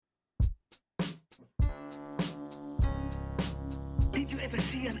ever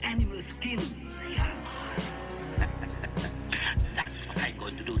see an animal skin? Yeah. That's what I'm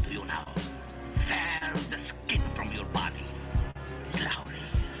going to do to you now. Tear the skin from your body. Slowly.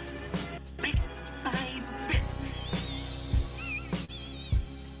 Bit by bit.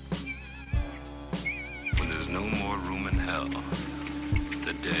 When there's no more room in hell,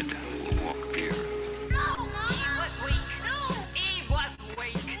 the dead will walk here. No, Mom! Eve was weak. No! Eve was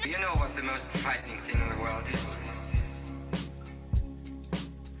weak. You know what the most frightening thing in the world is?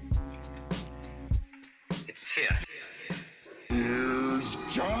 It's fear. Here's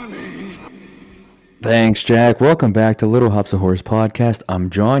Johnny. Thanks, Jack. Welcome back to Little Hops of Horse podcast. I'm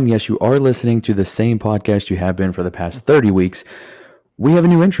John. Yes, you are listening to the same podcast you have been for the past 30 weeks. We have a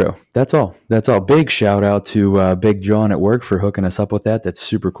new intro. That's all. Big shout out to Big John at work for hooking us up with that. That's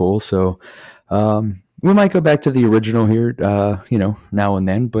super cool. So we might go back to the original here, now and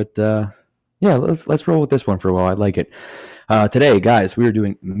then. But yeah, let's roll with this one for a while. I like it. Today, guys, we are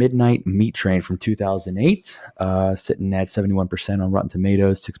doing Midnight Meat Train from 2008, sitting at 71% on Rotten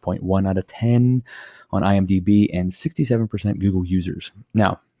Tomatoes, 6.1 out of 10 on IMDb, and 67% Google users.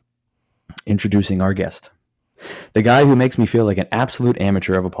 Now, introducing our guest. The guy who makes me feel like an absolute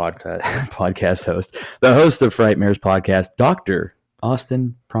amateur of a podcast host, the host of Frightmares Podcast, Dr.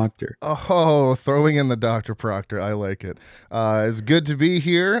 Austin Proctor. Oh, throwing in the Dr. Proctor. I like it. It's good to be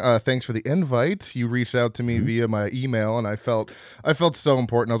here. Thanks for the invite. You reached out to me via my email, and I felt so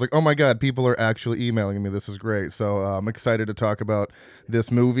important. I was like, oh my God, people are actually emailing me. This is great. So I'm excited to talk about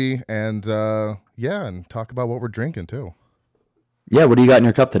this movie and talk about what we're drinking too. Yeah, what do you got in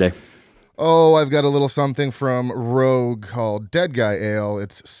your cup today? Oh, I've got a little something from Rogue called Dead Guy Ale.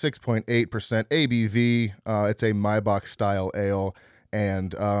 It's 6.8% ABV. It's a Maibach style ale.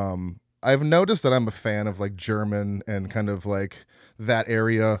 And I've noticed that I'm a fan of like German and kind of like that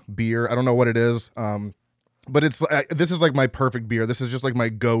area beer. I don't know what it is, but it's this is like my perfect beer. This is just like my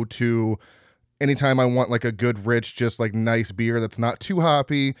go-to anytime I want like a good, rich, just like nice beer that's not too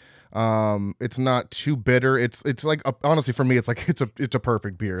hoppy. It's not too bitter. It's like honestly for me, it's like it's a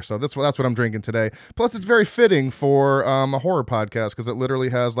perfect beer. So that's what I'm drinking today. Plus, it's very fitting for a horror podcast because it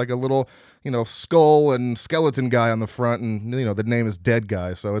literally has like a little skull and skeleton guy on the front, and the name is Dead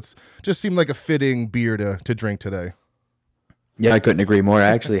Guy. So it's just seemed like a fitting beer to drink today. Yeah, I couldn't agree more. I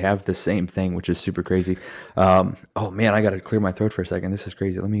actually have the same thing, which is super crazy. Oh man, I got to clear my throat for a second. This is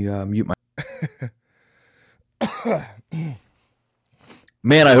crazy. Let me mute my.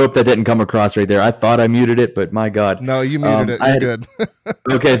 Man, I hope that didn't come across right there. I thought I muted it, but my God. No, you muted it. You're good.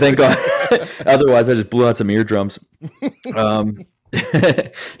 Okay, thank God. Otherwise, I just blew out some eardrums.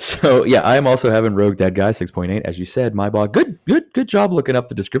 So, yeah, I am also having Rogue Dead Guy 6.8, as you said. My blog. Good job looking up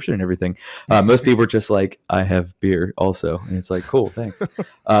the description and everything. Most people are just like, I have beer also. And it's like, cool, thanks.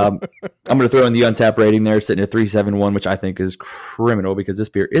 I'm going to throw in the Untapped rating there, sitting at 3.71, which I think is criminal because this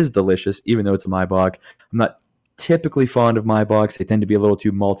beer is delicious, even though it's a Maibach. I'm not typically fond of Maibachs. They tend to be a little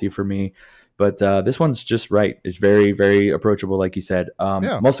too malty for me, but this one's just right. It's very, very approachable, like you said.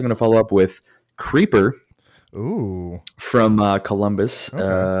 I'm also going to follow up with Creeper from Columbus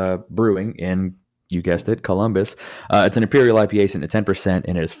Brewing in, you guessed it, Columbus. It's an Imperial IPA sitting at 10%,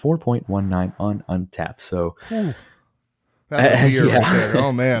 and it is 4.19 on Untapped. So that's a beer right there.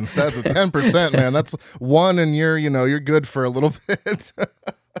 Oh man, that's a 10%, man. That's one, and you're good for a little bit.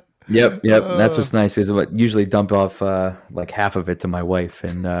 Yep. That's what's nice is what usually dump off like half of it to my wife,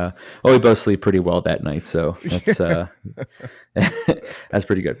 and we both sleep pretty well that night, so that's that's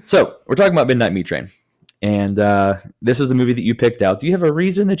pretty good. So we're talking about Midnight Meat Train, and this was a movie that you picked out. Do you have a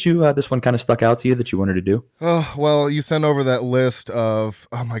reason that you this one kind of stuck out to you that you wanted to do? Oh well, you sent over that list of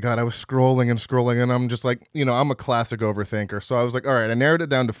my God, I was scrolling, and I'm just like, I'm a classic overthinker, so I was like, all right, I narrowed it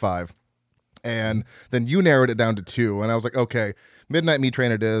down to 5. And then you narrowed it down to 2, and I was like, okay, Midnight Meat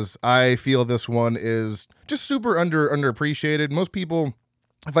Train it is. I feel this one is just super underappreciated. Most people,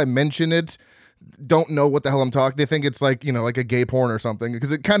 if I mention it, don't know what the hell I'm talking. They think it's like, like a gay porn or something,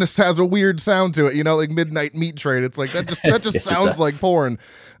 because it kind of has a weird sound to it, like Midnight Meat Train. It's like that just Yes, sounds like porn.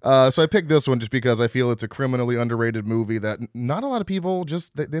 So I picked this one just because I feel it's a criminally underrated movie that not a lot of people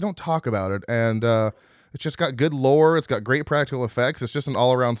they don't talk about it, and it's just got good lore. It's got great practical effects. It's just an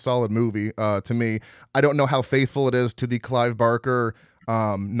all-around solid movie to me. I don't know how faithful it is to the Clive Barker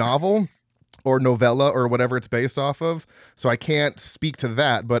novel or novella or whatever it's based off of, so I can't speak to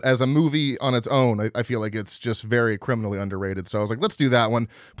that. But as a movie on its own, I feel like it's just very criminally underrated. So I was like, let's do that one.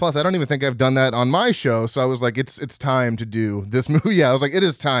 Plus, I don't even think I've done that on my show, so I was like, it's time to do this movie. Yeah, I was like, it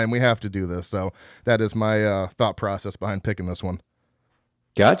is time. We have to do this. So that is my thought process behind picking this one.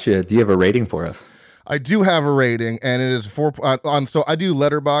 Gotcha. Do you have a rating for us? I do have a rating, and it is 4 on. So I do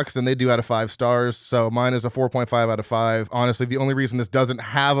Letterboxd, and they do out of 5 stars. So mine is a 4.5 out of 5. Honestly, the only reason this doesn't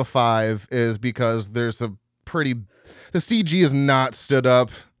have a 5 is because there's the CG is not stood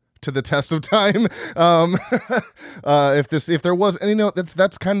up to the test of time. If there was, and you know,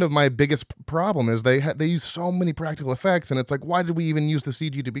 that's kind of my biggest problem is they use so many practical effects, and it's like, why did we even use the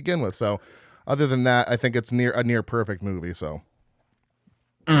CG to begin with? So other than that, I think it's a near perfect movie. So.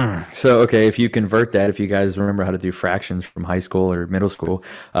 So, okay, if you convert that, if you guys remember how to do fractions from high school or middle school,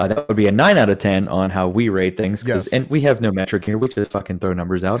 that would be a 9 out of 10 on how we rate things. Yes. And we have no metric here. We just fucking throw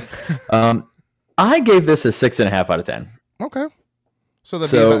numbers out. I gave this a 6.5 out of 10. Okay. So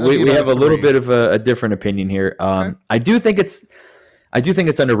we have a little bit of a different opinion here. Okay. I do think it's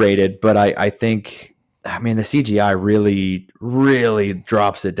underrated, but I think, I mean, the CGI really, really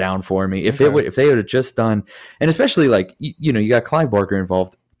drops it down for me. If they would have just done, and especially like, you know, you got Clive Barker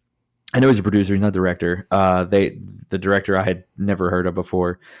involved. I know he's a producer, he's not a director. The director I had never heard of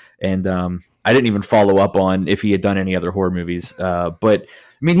before, and I didn't even follow up on if he had done any other horror movies. But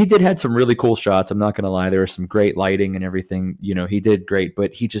I mean, he did had some really cool shots. I'm not going to lie, there was some great lighting and everything. You know, he did great,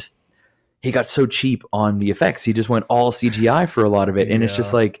 but he got so cheap on the effects. He just went all CGI for a lot of it, and it's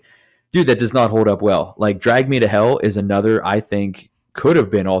just like, dude, that does not hold up well. Like Drag Me to Hell is another I think could have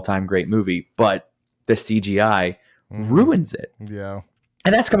been all-time great movie, but the CGI ruins it. Yeah.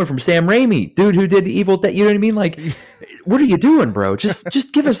 And that's coming from Sam Raimi, dude, who did the Evil Dead. You know what I mean? Like, what are you doing, bro?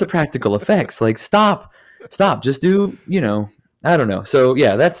 Just give us the practical effects. Like, stop. Just do, you know, I don't know. So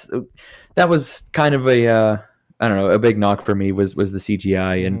yeah, that was kind of a big knock for me was the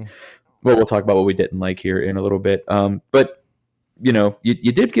CGI, and we'll talk about what we didn't like here in a little bit. But you know,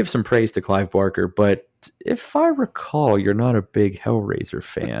 you did give some praise to Clive Barker, but if I recall, you're not a big Hellraiser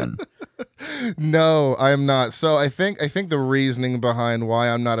fan. No, I am not. So I think the reasoning behind why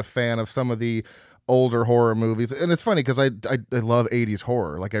I'm not a fan of some of the older horror movies, and it's funny because I love 80s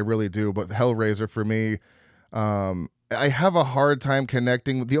horror, like I really do, but Hellraiser for me, I have a hard time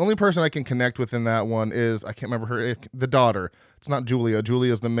connecting. The only person I can connect with in that one is, I can't remember the daughter. It's not Julia.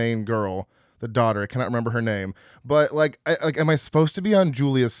 Julia's the main girl. The daughter, I cannot remember her name, but am I supposed to be on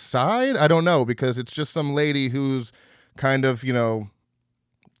Julia's side? I don't know, because it's just some lady who's kind of, you know,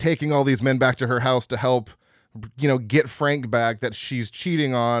 taking all these men back to her house to help, you know, get Frank back that she's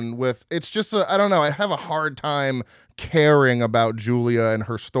cheating on with. It's just I don't know. I have a hard time caring about Julia and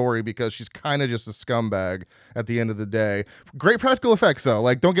her story because she's kind of just a scumbag at the end of the day. Great practical effects though.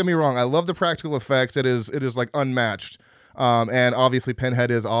 Like, don't get me wrong. I love the practical effects. It is like unmatched. And obviously Pinhead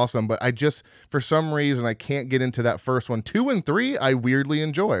is awesome, but I just, for some reason, I can't get into that first one. 2 and 3, I weirdly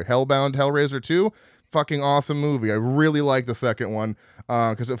enjoy. Hellbound, Hellraiser 2, fucking awesome movie. I really like the second one,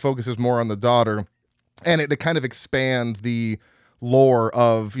 because it focuses more on the daughter, and it kind of expands the lore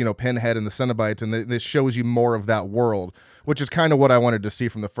of, you know, Pinhead and the Cenobites, and this shows you more of that world, which is kind of what I wanted to see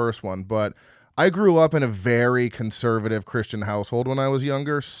from the first one. But I grew up in a very conservative Christian household when I was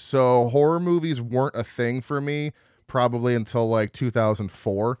younger, so horror movies weren't a thing for me probably until like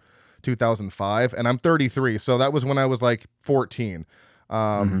 2004, 2005, and I'm 33, so that was when I was like 14.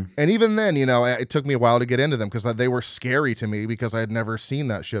 And even then, you know, it took me a while to get into them because they were scary to me because I had never seen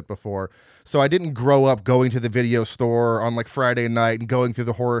that shit before. So I didn't grow up going to the video store on like Friday night and going through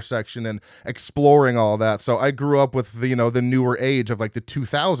the horror section and exploring all that. So I grew up with the, you know, the newer age of like the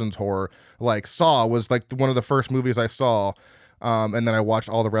 2000s horror. Like Saw was like one of the first movies I saw. And then I watched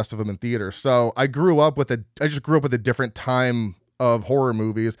all the rest of them in theaters. So I just grew up with a different time of horror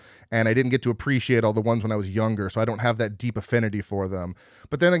movies, and I didn't get to appreciate all the ones when I was younger. So I don't have that deep affinity for them.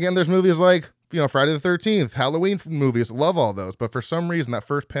 But then again, there's movies like, you know, Friday the 13th, Halloween movies, love all those. But for some reason, that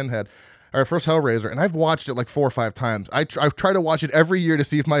first first Hellraiser, and I've watched it like 4 or 5 times. I've tried to watch it every year to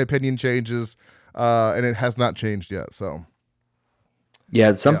see if my opinion changes, and it has not changed yet. So.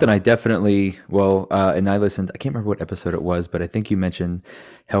 Yeah, it's something I definitely, and I listened, I can't remember what episode it was, but I think you mentioned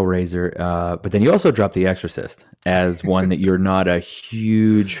Hellraiser, but then you also dropped The Exorcist as one that you're not a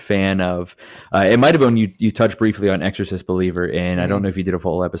huge fan of. It might have been you touched briefly on Exorcist Believer, and I don't know if you did a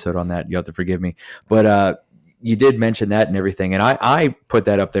full episode on that. You have to forgive me. But you did mention that and everything, and I put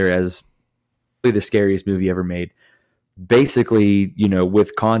that up there as probably the scariest movie ever made. Basically, you know,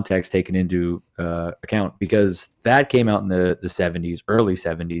 with context taken into account, because that came out in the 70s, early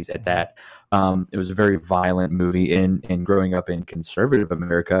 70s at that. It was a very violent movie, and growing up in conservative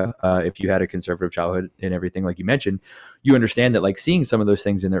America, if you had a conservative childhood and everything, like you mentioned, you understand that like seeing some of those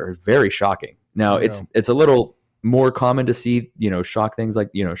things in there are very shocking. Now, it's a little more common to see, you know, shock things like,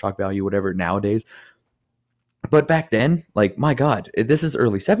 you know, shock value, whatever nowadays. But back then, like, my God, this is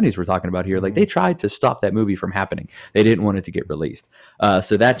early 70s we're talking about here. Like, they tried to stop that movie from happening. They didn't want it to get released.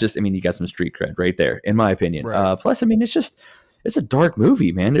 So that just, I mean, you got some street cred right there, in my opinion. Right. Plus, I mean, it's a dark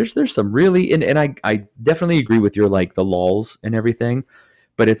movie, man. There's some really, and I definitely agree with your, like, the lulls and everything.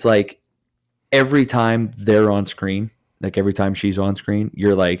 But it's like every time they're on screen, like every time she's on screen,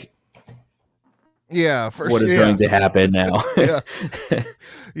 you're like, yeah, what is going to happen now?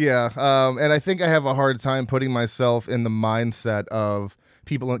 Yeah. And I think I have a hard time putting myself in the mindset of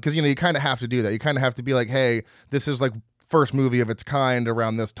people, because, you kind of have to do that. You kind of have to be like, hey, this is like first movie of its kind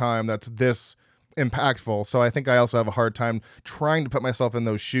around this time that's this impactful. So I think I also have a hard time trying to put myself in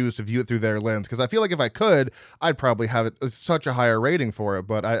those shoes to view it through their lens, because I feel like if I could, I'd probably have such a higher rating for it,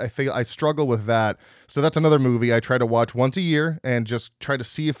 but I feel I struggle with that. So that's another movie I try to watch once a year and just try to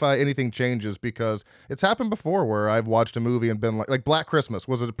see if anything changes, because it's happened before where I've watched a movie and been like Black Christmas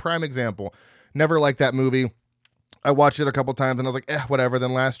was a prime example. Never liked that movie. I watched it a couple times and I was like, whatever.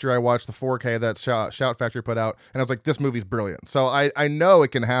 Then last year I watched the 4K that Shout Factory put out, and I was like, this movie's brilliant. So I know it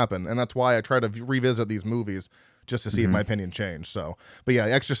can happen, and that's why I try to revisit these movies just to see if my opinion changed. So, but yeah,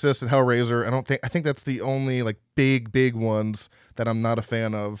 Exorcist and Hellraiser, I think that's the only like big ones that I'm not a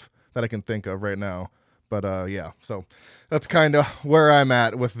fan of that I can think of right now. But yeah, so that's kind of where I'm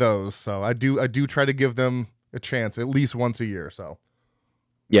at with those. So I do try to give them a chance at least once a year. So.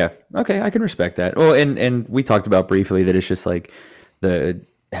 Yeah. Okay. I can respect that. Well, and we talked about briefly that it's just like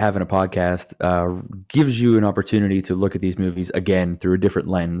having a podcast gives you an opportunity to look at these movies again through a different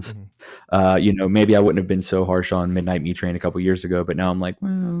lens. Maybe I wouldn't have been so harsh on Midnight Meat Train a couple years ago, but now I'm like,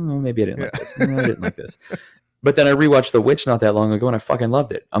 well, maybe I didn't like this. No, I didn't like this. But then I rewatched The Witch not that long ago, and I fucking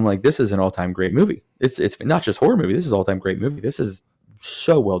loved it. I'm like, this is an all-time great movie. It's not just horror movie. This is all-time great movie. This is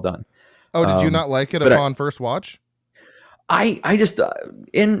so well done. Oh, did you not like it upon first watch? I just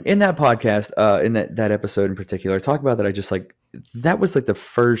in that podcast in that episode in particular, I talk about that. I just like that was like the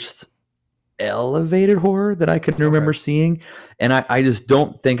first elevated horror that I could remember seeing, and I just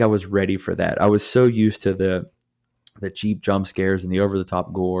don't think I was ready for that. I was so used to the cheap jump scares and the over the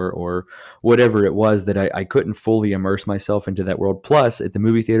top gore or whatever it was that I couldn't fully immerse myself into that world. Plus, at the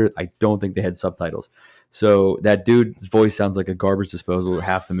movie theater, I don't think they had subtitles. So that dude's voice sounds like a garbage disposal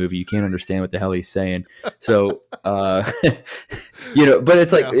half the movie. You can't understand what the hell he's saying. So, but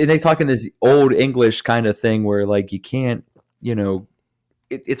it's like, and they talk in this old English kind of thing where like you can't,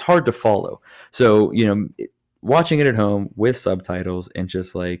 it's hard to follow. So, watching it at home with subtitles and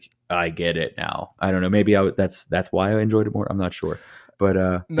just like, I get it now. I don't know. Maybe that's why I enjoyed it more. I'm not sure. But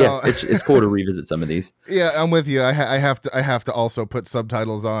yeah, it's cool to revisit some of these. Yeah, I'm with you. I have to also put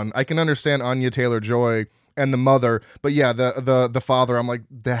subtitles on. I can understand Anya Taylor-Joy and the mother, but yeah, the father, I'm like,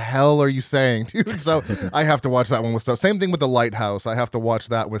 the hell are you saying, dude? So I have to watch that one with sub. Same thing with The Lighthouse. I have to watch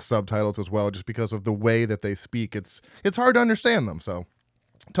that with subtitles as well, just because of the way that they speak. It's hard to understand them. So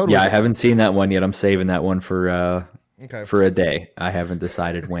totally. Yeah, I haven't seen that one yet. I'm saving that one for a day. I haven't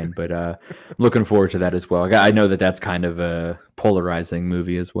decided when, but looking forward to that as well. I know that's kind of a polarizing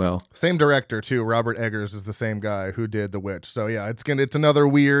movie as well. Same director too. Robert Eggers is the same guy who did The Witch. So yeah, it's another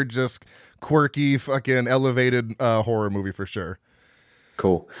weird, just quirky, fucking elevated horror movie for sure.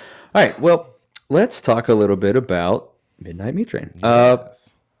 Cool. All right. Well, let's talk a little bit about Midnight Meat Train.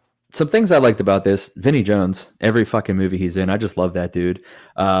 Yes. Some things I liked about this: Vinnie Jones. Every fucking movie he's in, I just love that dude.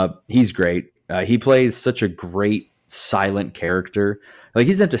 He's great. He plays such a great silent character. Like,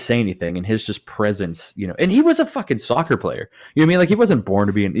 he doesn't have to say anything, and his just presence, and he was a fucking soccer player. You know what I mean? Like, he wasn't born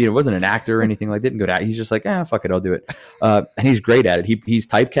to be wasn't an actor or anything. Like, didn't go to act. He's just like, fuck it, I'll do it. And he's great at it. He's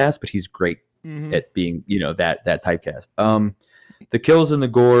typecast, but he's great at being, that typecast. The kills and the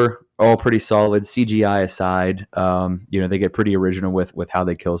gore, all pretty solid. CGI aside, they get pretty original with how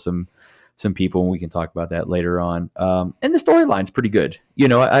they kill some people, and we can talk about that later on. And the storyline's pretty good.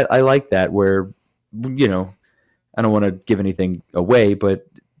 I like that where, I don't want to give anything away, but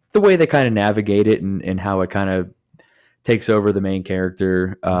the way they kind of navigate it and how it kind of takes over the main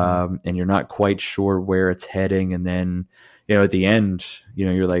character, and you're not quite sure where it's heading. And then, at the end,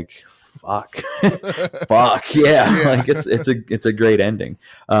 you're like, fuck, fuck. Yeah. Like it's a great ending.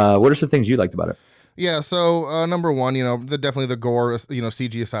 What are some things you liked about it? Yeah, so number one, definitely the gore,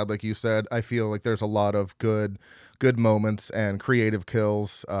 CG aside, like you said, I feel like there's a lot of good moments and creative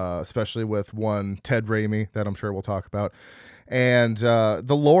kills, especially with one Ted Raimi that I'm sure we'll talk about, and the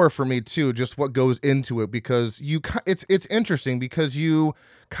lore for me too, just what goes into it, because it's interesting because you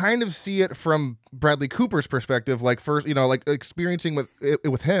kind of see it from Bradley Cooper's perspective, like first, like experiencing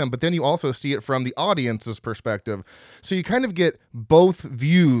with him, but then you also see it from the audience's perspective, so you kind of get both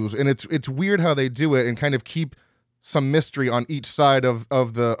views, and it's weird how they do it and kind of keep some mystery on each side of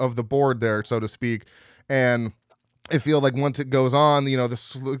the board there, so to speak. And I feel like once it goes on,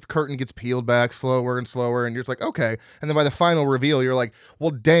 the curtain gets peeled back slower and slower, and you're just like, okay. And then by the final reveal, you're like,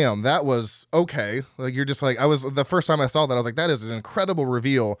 well, damn, that was okay. Like, you're just like, the first time I saw that, I was like, that is an incredible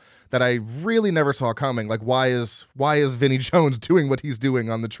reveal that I really never saw coming. Like, why is Vinnie Jones doing what he's doing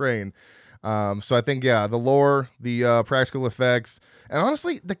on the train? So I think, the lore, the practical effects, and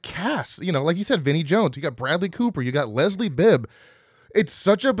honestly, the cast, like you said, Vinnie Jones, you got Bradley Cooper, you got Leslie Bibb. It's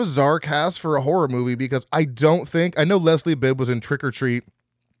such a bizarre cast for a horror movie because I know Leslie Bibb was in Trick or Treat,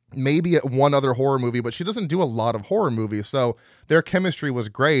 maybe at one other horror movie, but she doesn't do a lot of horror movies. So their chemistry was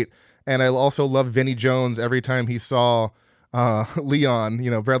great. And I also love Vinnie Jones. Every time he saw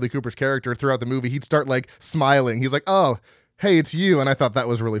Leon, Bradley Cooper's character throughout the movie, he'd start like smiling. He's like, oh, hey, it's you. And I thought that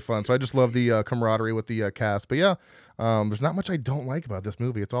was really fun. So I just love the camaraderie with the cast. But yeah, there's not much I don't like about this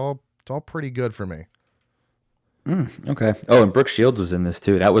movie. It's all pretty good for me. Okay. Oh, and Brooke Shields was in this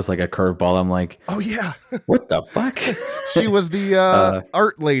too. That was like a curveball. I'm like, oh yeah, what the fuck? She was the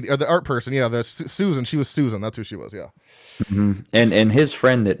art lady or the art person. Yeah, the Susan. She was Susan. That's who she was. Yeah. Mm-hmm. And his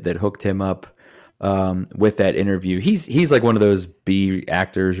friend that hooked him up with that interview. He's like one of those B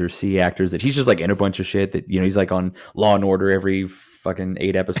actors or C actors that he's just like in a bunch of shit that he's like on Law and Order every fucking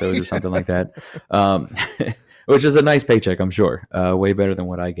 8 episodes or something like that. Which is a nice paycheck, I'm sure. Way better than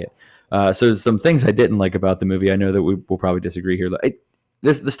what I get. So some things I didn't like about the movie. I know that we'll probably disagree here. The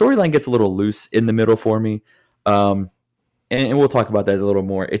storyline gets a little loose in the middle for me. And we'll talk about that a little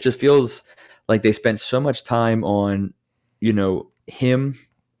more. It just feels like they spent so much time on, him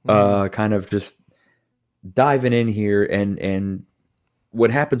kind of just diving in here, and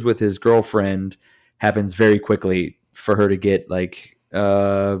what happens with his girlfriend happens very quickly for her to get like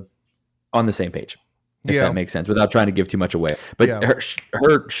on the same page. If that makes sense, without trying to give too much away. But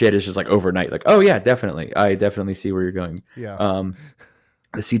her shit is just like overnight. Like, oh yeah, definitely. I definitely see where you're going. Yeah.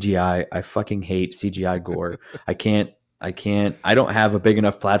 The CGI, I fucking hate CGI gore. I don't have a big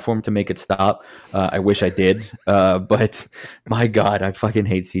enough platform to make it stop. I wish I did. But my God, I fucking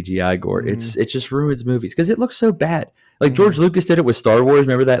hate CGI gore. It just ruins movies because it looks so bad. Like George Lucas did it with Star Wars.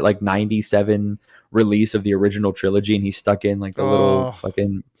 Remember that like 97 release of the original trilogy, and he stuck in like the little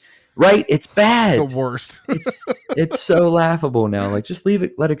fucking. Right, it's bad. The worst. It's so laughable now. Like, just leave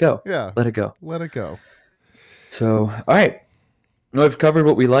it. Let it go. Yeah. Let it go. Let it go. So, all right. Now we've covered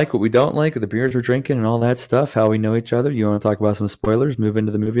what we like, what we don't like, the beers we're drinking, and all that stuff. How we know each other. You want to talk about some spoilers? Move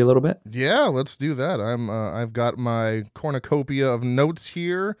into the movie a little bit. Yeah, let's do that. I've got my cornucopia of notes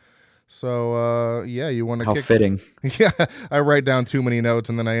here. So, you want to How fitting. Yeah, I write down too many notes,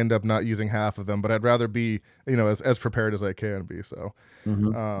 and then I end up not using half of them. But I'd rather be, as prepared as I can be. So,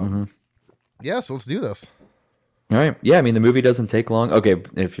 so let's do this. All right. Yeah, I mean, the movie doesn't take long. Okay,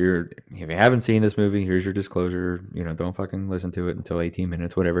 if you haven't seen this movie, here's your disclosure. Don't fucking listen to it until 18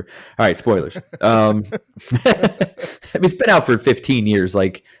 minutes, whatever. All right, spoilers. I mean, it's been out for 15 years.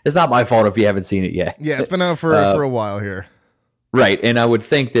 Like, it's not my fault if you haven't seen it yet. Yeah, it's been out for a while here. Right, and I would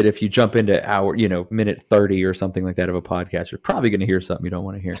think that if you jump into minute 30 or something like that of a podcast, you're probably going to hear something you don't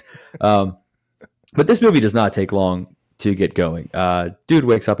want to hear. But this movie does not take long to get going. Dude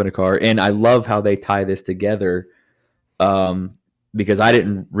wakes up in a car, and I love how they tie this together because I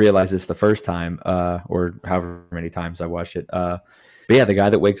didn't realize this the first time or however many times I watched it. But yeah, the guy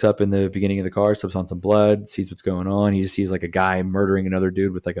that wakes up in the beginning of the car, slips on some blood, sees what's going on. He just sees like a guy murdering another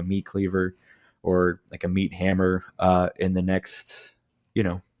dude with like a meat cleaver or like a meat hammer in the next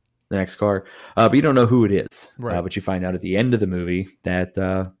car. But you don't know who it is. Right. But you find out at the end of the movie that,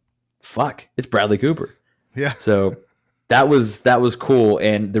 it's Bradley Cooper. Yeah. So that was cool.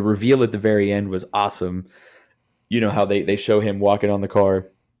 And the reveal at the very end was awesome. You know how they show him walking on the car,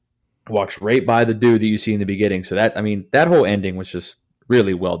 walks right by the dude that you see in the beginning. So that whole ending was just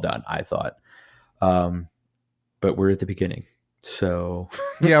really well done, I thought. But we're at the beginning. So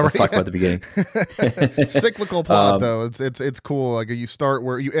yeah, let's talk about the beginning. Cyclical plot though. It's cool. Like you start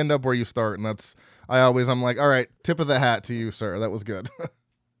where you end up where you start, and I'm like, all right, tip of the hat to you, sir. That was good.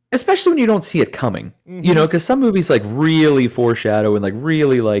 Especially when you don't see it coming, because some movies like really foreshadow and like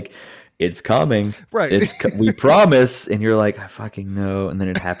really like it's coming, right? We promise, and you're like, I fucking know, and then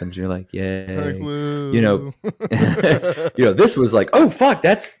it happens, and you're like, yay, this was like, oh fuck,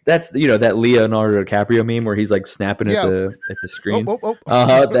 that's that Leonardo DiCaprio meme where he's like snapping at the screen.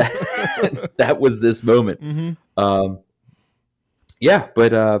 That was this moment. Mm-hmm.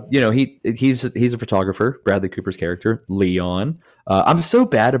 But he's a photographer, Bradley Cooper's character, Leon. I'm so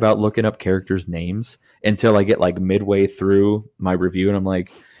bad about looking up characters' names until I get like midway through my review, and I'm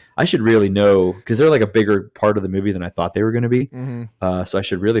like, I should really know because they're like a bigger part of the movie than I thought they were going to be. Mm-hmm. So I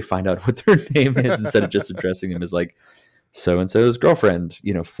should really find out what their name is instead of just addressing them as like so-and-so's girlfriend,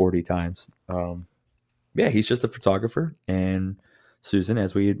 40 times. yeah, he's just a photographer. And Susan,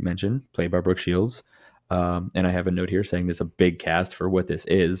 as we had mentioned, played by Brooke Shields. And I have a note here saying there's a big cast for what this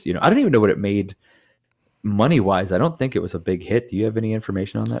is. I don't even know what it made money wise. I don't think it was a big hit. Do you have any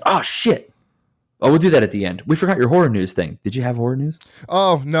information on that? Oh shit. Oh, we'll do that at the end. We forgot your horror news thing. Did you have horror news?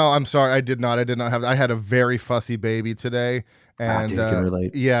 Oh no, I'm sorry. I did not have. I had a very fussy baby today, and dude, I can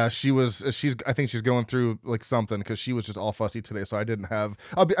relate. yeah, I think she's going through like something because she was just all fussy today. So I didn't have.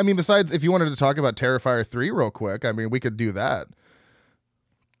 I mean, besides, if you wanted to talk about Terrifier 3 real quick, I mean, we could do that.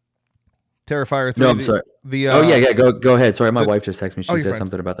 Terrifier 3. No, I'm sorry. Yeah. Go ahead. Sorry, my wife just texted me. She said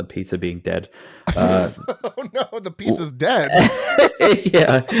something about the pizza being dead. Oh no, the pizza's dead.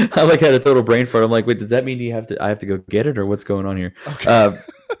 Yeah, I had a total brain fart. I'm like, wait, does that mean I have to go get it, or what's going on here? Okay.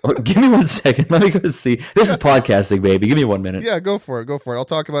 Give me 1 second. Let me go see. This is podcasting, baby. Give me 1 minute. Yeah, go for it. I'll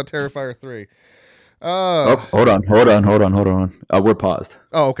talk about Terrifier 3. Hold on. We're paused.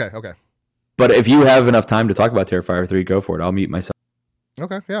 Oh, okay. But if you have enough time to talk about Terrifier 3, go for it. I'll mute myself.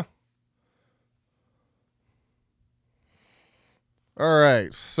 Okay, yeah. All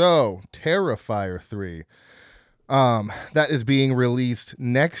right, so Terrifier 3, that is being released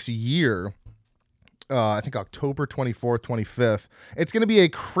next year. I think October 24th, 25th. It's going to be a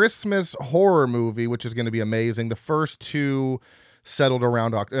Christmas horror movie, which is going to be amazing. The first two settled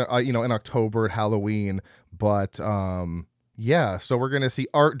around, in October at Halloween. But yeah, so we're going to see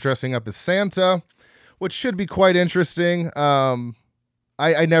Art dressing up as Santa, which should be quite interesting. I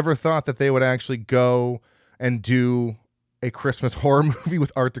never thought that they would actually go and do a Christmas horror movie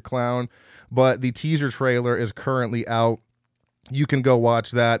with Art the Clown, but the teaser trailer is currently out. You can go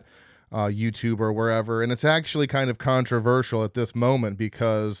watch that, YouTube or wherever, and it's actually kind of controversial at this moment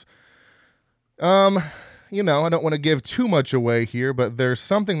because, I don't want to give too much away here, but there's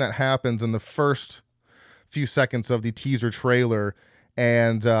something that happens in the first few seconds of the teaser trailer,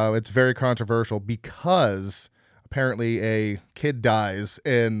 and it's very controversial because apparently a kid dies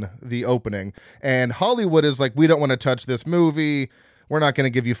in the opening, and Hollywood is like, we don't want to touch this movie. We're not going to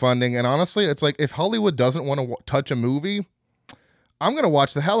give you funding. And honestly, it's like, if Hollywood doesn't want to touch a movie, I'm going to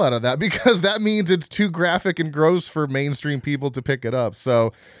watch the hell out of that because that means it's too graphic and gross for mainstream people to pick it up.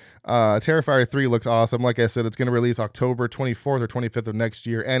 So Terrifier 3 looks awesome. Like I said, it's going to release October 24th or 25th of next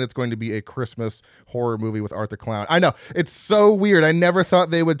year, and it's going to be a Christmas horror movie with Art the Clown. I know, it's so weird. I never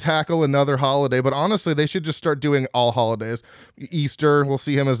thought they would tackle another holiday, but honestly, they should just start doing all holidays. Easter, we'll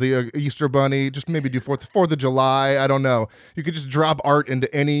see him as the Easter Bunny. Just maybe do 4th of July. I don't know. You could just drop Art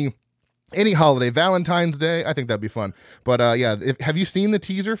into any holiday. Valentine's Day, I think that'd be fun. But yeah, have you seen the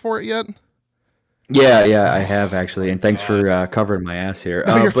teaser for it yet? Yeah, I have actually, and thanks for covering my ass here.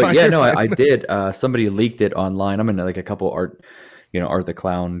 I did. Somebody leaked it online. I'm in like a couple Art the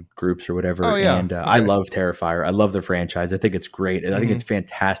Clown groups or whatever. Oh, yeah. And I love Terrifier. I love the franchise. I think it's great. I think it's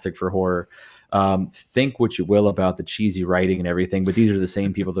fantastic for horror. Think what you will about the cheesy writing and everything, but these are the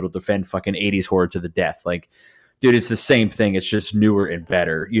same people that'll defend fucking 80s horror to the death. Like, dude, it's the same thing. It's just newer and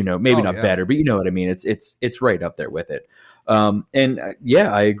better. Maybe not better, but you know what I mean. It's right up there with it. I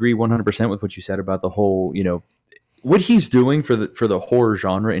agree 100% with what you said about the whole, what he's doing for the horror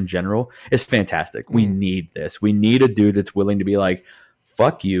genre in general is fantastic. We need this. We need a dude that's willing to be like,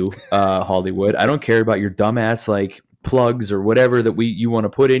 fuck you, Hollywood. I don't care about your dumbass like plugs or whatever that you want to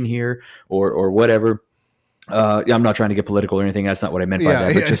put in here or whatever. I'm not trying to get political or anything. That's not what I meant by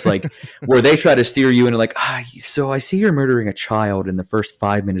that. But just like where they try to steer you into like, so I see you're murdering a child in the first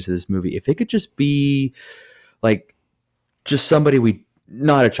 5 minutes of this movie. If it could just be like just somebody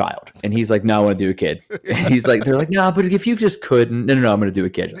not a child. And he's like, no, I want to do a kid. And he's like, they're like, no, but if you just couldn't, no, I'm going to do a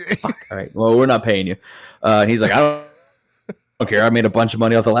kid. Like, fuck, all right, well, we're not paying you. And he's like, I don't care. I made a bunch of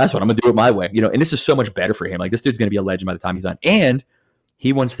money off the last one. I'm going to do it my way. And this is so much better for him. Like, this dude's going to be a legend by the time he's done. And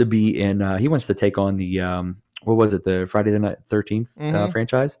he wants to be he wants to take on the, what was it? The Friday the 13th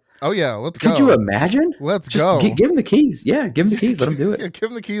franchise. Oh yeah. Let's go. Could you imagine? Let's go. Give him the keys. Yeah. Give him the keys. Let him do it. Yeah, give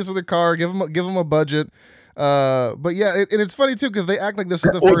him the keys to the car. Give him a budget. But yeah, and it's funny too because they act like this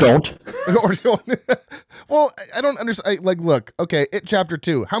is the first. Or don't. Well, I don't understand. Look, okay, It Chapter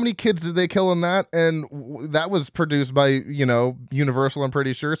 2. How many kids did they kill in that? And that was produced by Universal, I'm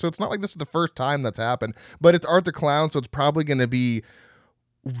pretty sure. So it's not like this is the first time that's happened. But it's Art the Clown, so it's probably going to be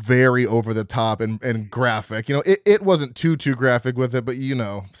very over the top and graphic. It wasn't too graphic with it, but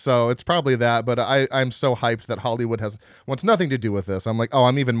so it's probably that. But I'm so hyped that Hollywood wants nothing to do with this. I'm like, oh,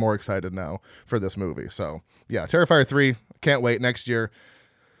 I'm even more excited now for this movie. So yeah, Terrifier 3, can't wait. Next year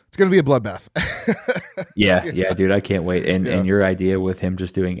it's gonna be a bloodbath. yeah, dude, I can't wait. And your idea with him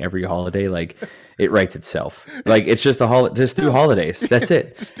just doing every holiday, like, it writes itself. Like, it's just just do holidays. That's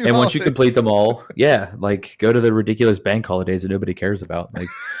it. Once you complete them all, like, go to the ridiculous bank holidays that nobody cares about. Like,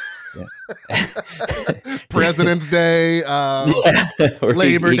 President's Day, Or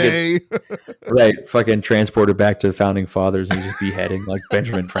Labor he gets- Day. right, fucking transported back to the founding fathers and just beheading like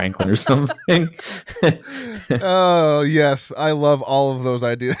Benjamin Franklin or something. Oh yes, I love all of those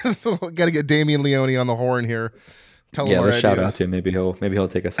ideas. Got to get Damian Leone on the horn here. Tell him our Let's shout ideas. out to him. Maybe he'll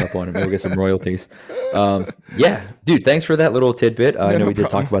take us up on it. Maybe we'll get some royalties. Yeah, dude, thanks for that little tidbit. I know no we did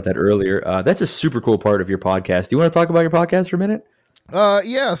problem. talk about that earlier. That's a super cool part of your podcast. Do you want to talk about your podcast for a minute?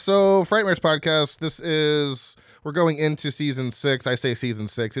 Yeah, so Frightmares Podcast, we're going into season 6. I say season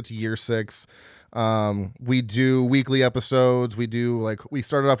 6, it's year 6. We do weekly episodes. We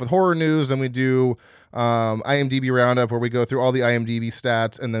started off with horror news, and we do IMDb roundup where we go through all the IMDb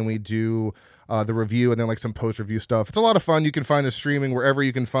stats, and then we do the review, and then like some post-review stuff. It's a lot of fun. You can find us streaming wherever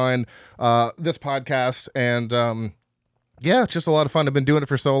you can find this podcast, and yeah, it's just a lot of fun. I've been doing it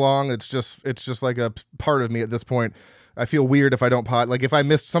for so long. It's just like a part of me at this point. I feel weird if I don't like if I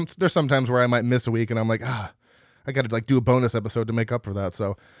missed there's sometimes where I might miss a week and I'm like, I got to like do a bonus episode to make up for that.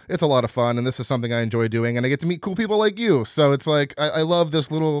 So it's a lot of fun, and this is something I enjoy doing, and I get to meet cool people like you. So it's like I love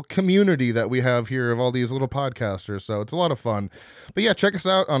this little community that we have here of all these little podcasters. So it's a lot of fun. But yeah, check us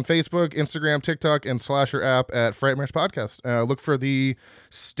out on Facebook, Instagram, TikTok, and Slasher app at Frightmares Podcast. Look for the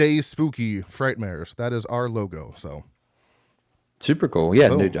Stay Spooky Frightmares. That is our logo. So. Super cool. Yeah,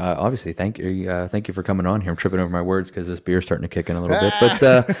 Cool. dude, obviously, thank you for coming on here. I'm tripping over my words because this beer's starting to kick in a little bit,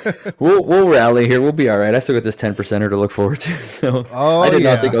 but we'll rally here. We'll be all right. I still got this 10%er to look forward to. So I did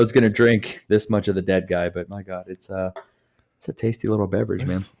not think I was going to drink this much of the Dead Guy, but my God, it's a tasty little beverage,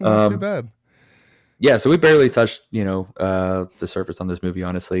 man. Not too bad. Yeah, so we barely touched, the surface on this movie,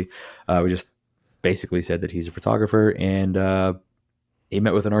 honestly. We just basically said that he's a photographer, and he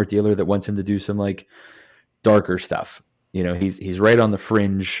met with an art dealer that wants him to do some like darker stuff. He's right on the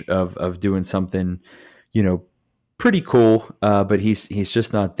fringe of doing something, pretty cool, but he's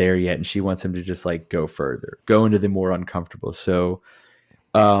just not there yet, and she wants him to just like go further, go into the more uncomfortable. So,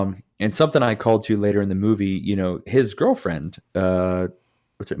 and something I called to later in the movie, his girlfriend,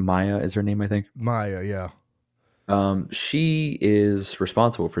 what's it, Maya is her name, I think. Maya, yeah. She is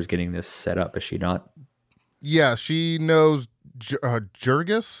responsible for getting this set up, is she not? Yeah, she knows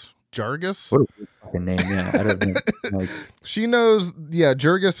Jargus. What a fucking name, yeah. I don't know. Like, She knows,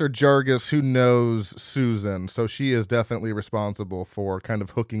 Jurgis or Jargus, who knows Susan. So she is definitely responsible for kind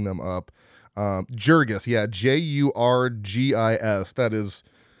of hooking them up. Jurgis, yeah, Jurgis.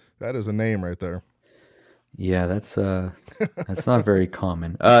 That is a name right there. yeah, that's not very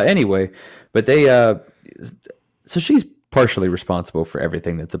common. Anyway, but they so she's partially responsible for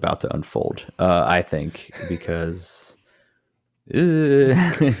everything that's about to unfold. I think because. In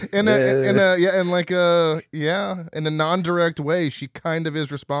a non-direct way, she kind of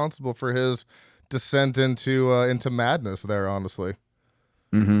is responsible for his descent into madness there, honestly.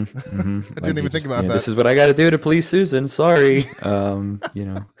 I didn't even think about that. This is what I got to do to please Susan. Sorry.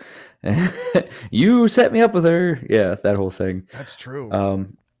 You set me up with her. Yeah, that whole thing. That's true.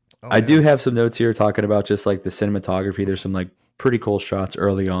 I do have some notes here talking about just like the cinematography. There's some like pretty cool shots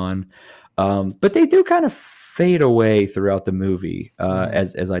early on. But they do kind of fade away throughout the movie,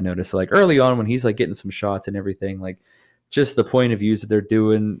 as I noticed. So, like early on when he's like getting some shots and everything, like just the point of views that they're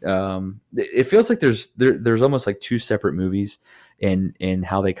doing, it feels like there's almost like two separate movies in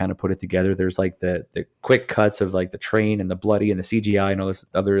how they kind of put it together. There's like the quick cuts of like the train and the bloody and the CGI and all this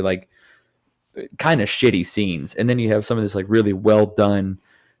other like kind of shitty scenes, and then you have some of this like really well done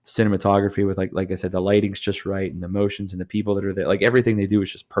cinematography with like I said, the lighting's just right and the motions and the people that are there, like everything they do is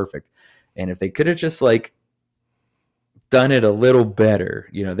just perfect. And if they could have just like done it a little better,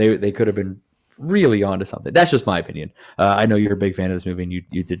 they could have been really onto something. That's just my opinion. I know you're a big fan of this movie, and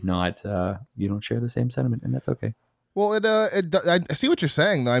you did not, you don't share the same sentiment, and that's okay. Well, I see what you're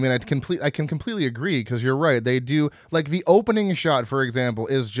saying, though. I mean, I can completely agree, because you're right. They do, like the opening shot, for example,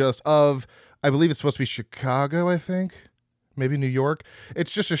 is just of, I believe it's supposed to be Chicago, I think. Maybe New York.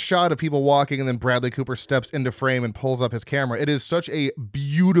 It's just a shot of people walking, and then Bradley Cooper steps into frame and pulls up his camera. It is such a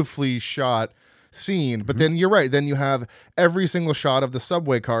beautifully shot scene. But then you're right. Then you have every single shot of the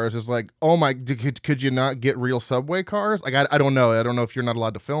subway cars is like, oh my, could you not get real subway cars? Like, I don't know. I don't know if you're not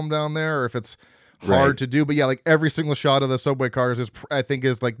allowed to film down there or if it's hard to do. But yeah, like every single shot of the subway cars is like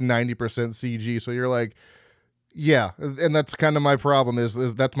 90% CG. So you're like, yeah, and that's kind of my problem is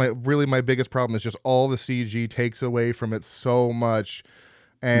that's my biggest problem is just all the CG takes away from it so much.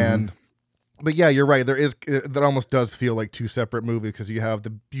 And but yeah, you're right, that almost does feel like two separate movies, because you have the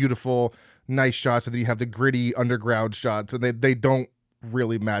beautiful nice shots and then you have the gritty underground shots, and they don't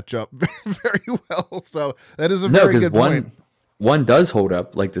really match up very well. So that is a very good point. one does hold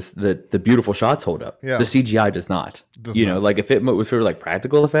up, like this, the beautiful shots hold up. Yeah. The CGI does not. Does you not. know, like if it was sort of like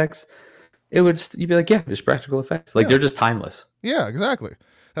practical effects, it would you'd be like, yeah, it's practical effects. Like they're just timeless. Yeah, exactly.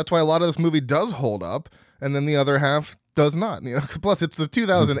 That's why a lot of this movie does hold up, and then the other half does not. You know, plus it's the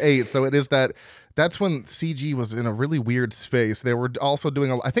 2008, so it is that. That's when CG was in a really weird space. They were also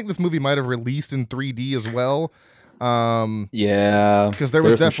doing I think this movie might have released in 3D as well. Yeah, because there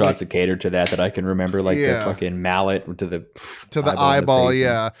was some definitely shots that catered to that I can remember, like the fucking mallet to the eyeball, in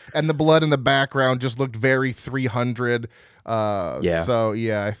the face and the blood in the background just looked very 300. Yeah. So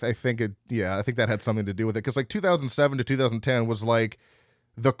yeah, I think that had something to do with it, because like 2007 to 2010 was like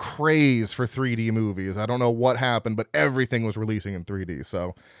the craze for 3D movies. I don't know what happened, but everything was releasing in 3D.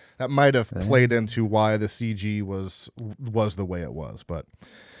 So that might have played into why the CG was the way it was, but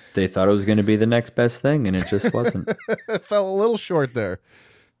They thought it was going to be the next best thing, and it just wasn't. it fell a little short there.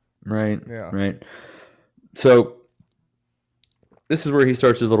 Right. Yeah. Right. So this is where he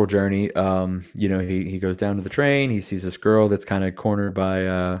starts his little journey. You know, he goes down to the train. He sees this girl that's kind of cornered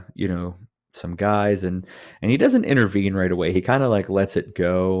by, you know, some guys, and he doesn't intervene right away. He kind of like lets it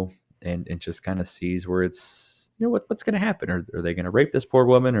go and just kind of sees where it's, you know, what's going to happen. Are they going to rape this poor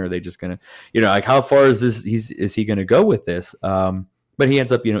woman, or are they just going to, you know, like how far is he going to go with this? But he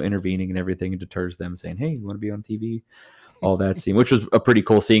ends up, you know, intervening and everything, and deters them, saying, "Hey, you want to be on TV?" All that scene, which was a pretty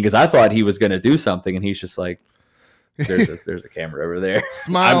cool scene, because I thought he was going to do something, and he's just like, "There's a camera over there.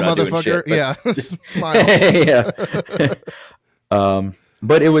 Smile, motherfucker." Shit, yeah, smile. Yeah.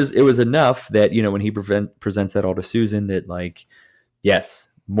 But it was enough that, you know, when he presents that all to Susan, that like, yes,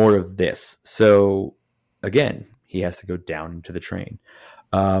 more of this. So again, he has to go down into the train.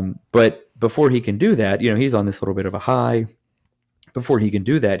 But before he can do that, you know, he's on this little bit of a high. Before he can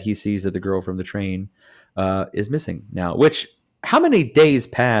do that, he sees that the girl from the train is missing now. Which, how many days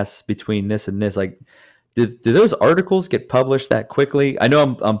pass between this and this? Like, do those articles get published that quickly? I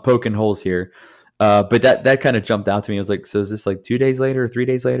know I'm poking holes here, but that kind of jumped out to me. I was like, so is this like 2 days later, 3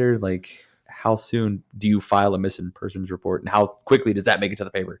 days later? Like, how soon do you file a missing persons report, and how quickly does that make it to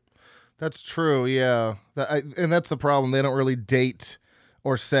the paper? That's true. Yeah, and that's the problem. They don't really date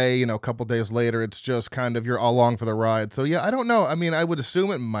or say, you know, a couple days later. It's just kind of you're all along for the ride. So yeah, I don't know. I mean, I would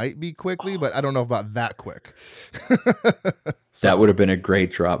assume it might be quickly, but I don't know about that quick. That would have been a great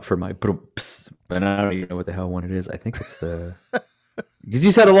drop for my, but I don't even know what the hell one it is. I think it's the, because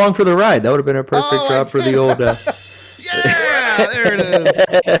you said along for the ride. That would have been a perfect drop for the old. Yeah, there it is.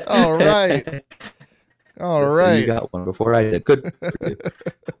 All right. All right. So you got one before I did. Good.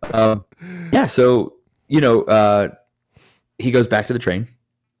 Yeah. So, you know, he goes back to the train,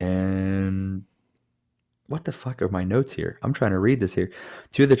 and what the fuck are my notes here? I'm trying to read this here.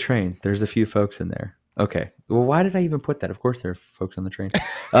 To the train. There's a few folks in there. Okay. Well, why did I even put that? Of course there are folks on the train.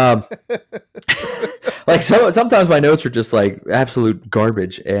 Like, so sometimes my notes are just like absolute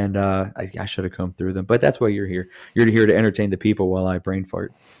garbage, and I should have combed through them. But that's why you're here. You're here to entertain the people while I brain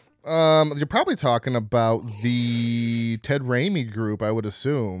fart. You're probably talking about the Ted Raimi group, I would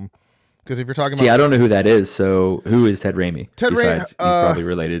assume. Because if you're talking about, I don't know who that is. So who is Ted Raimi? Ted Raimi, he's probably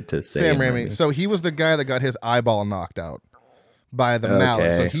related to Sam Raimi. So he was the guy that got his eyeball knocked out by the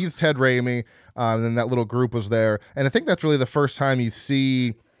mallet. So he's Ted Raimi. And then that little group was there, and I think that's really the first time you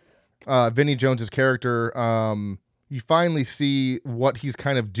see Vinnie Jones's character. You finally see what he's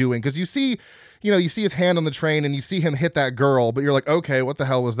kind of doing, because you see his hand on the train, and you see him hit that girl, but you're like, okay, what the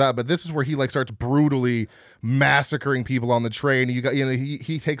hell was that? But this is where he like starts brutally massacring people on the train. You got, you know,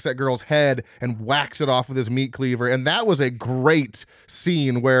 he takes that girl's head and whacks it off with his meat cleaver, and that was a great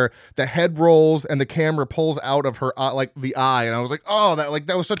scene where the head rolls and the camera pulls out of her like the eye, and I was like, oh, that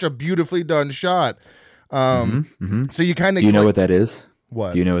was such a beautifully done shot. So you kind of, do you know what that is?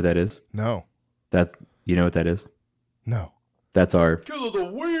 What? Do you know what that is? No. You know what that is? No. That's our Kill of the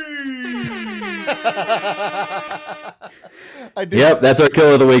week. I did. Yep, that's our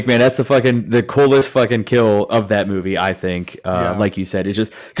kill of the week, man. That's the coolest fucking kill of that movie, I think. Like you said, it's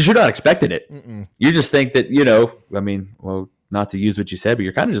just because you're not expecting it. You just think that, you know, I mean, well, not to use what you said, but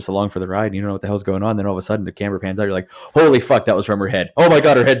you're kind of just along for the ride, and you don't know what the hell's going on. Then all of a sudden the camera pans out. You're like, holy fuck, that was from her head. Oh my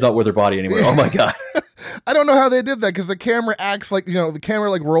God, her head's not with her body anymore. Oh my God. I don't know how they did that, because the camera acts like, you know, the camera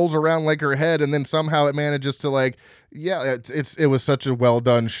like rolls around like her head, and then somehow it manages to like, yeah, it was such a well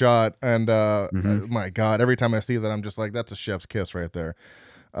done shot, and my God, every time I see that, I'm just like, that's a chef's kiss right there.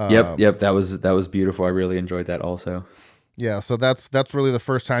 Yep, that was beautiful. I really enjoyed that also. Yeah, so that's really the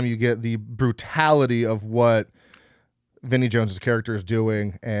first time you get the brutality of what Vinnie Jones's character is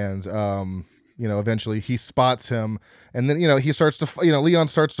doing, and eventually he spots him, and then he starts to Leon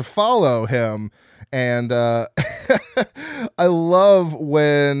starts to follow him, and I love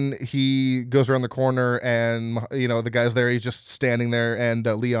when he goes around the corner and the guy's there, he's just standing there, and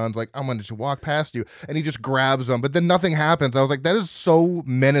Leon's like, I'm gonna just walk past you, and he just grabs him, but then nothing happens. I was like, that is so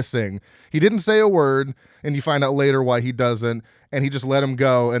menacing. He didn't say a word, and you find out later why he doesn't, and he just let him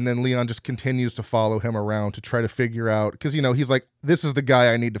go, and then Leon just continues to follow him around to try to figure out, because he's like, this is the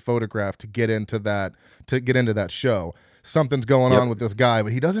guy I need to photograph to get into that show. Something's going on with this guy,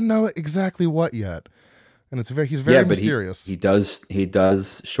 but he doesn't know exactly what yet. And he's very mysterious. He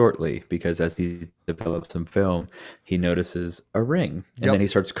does shortly, because as he develops some film, he notices a ring, and then he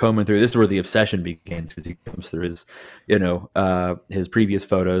starts combing through. This is where the obsession begins, because he comes through his previous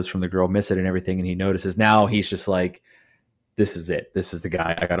photos from the girl missing and everything, and he notices. Now he's just like, this is it. This is the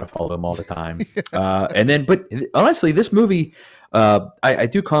guy. I gotta follow him all the time. But honestly, this movie, I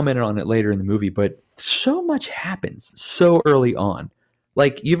do comment on it later in the movie, but so much happens so early on.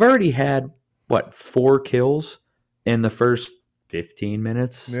 Like, you've already had 4 kills in the first 15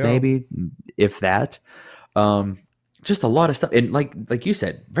 minutes, maybe, if that. Just a lot of stuff, and like you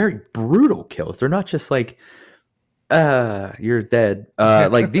said, very brutal kills. They're not just like, you're dead.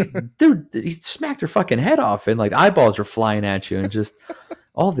 Like, dude, he smacked her fucking head off, and like eyeballs are flying at you, and just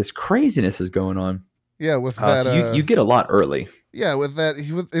all this craziness is going on. Yeah, with that, so you get a lot early. Yeah, with that,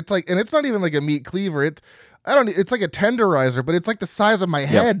 it's like, and it's not even like a meat cleaver. It's like a tenderizer, but it's like the size of my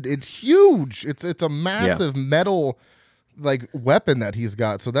head. It's huge. It's a massive metal like weapon that he's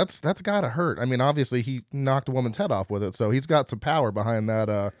got. So that's gotta hurt. I mean, obviously he knocked a woman's head off with it, so he's got some power behind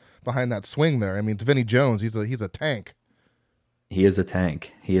that swing there. I mean, it's Vinnie Jones. He's a tank. He is a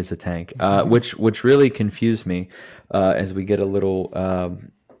tank. Which really confused me as we get a little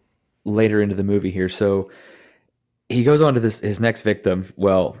later into the movie here. So he goes on to his next victim.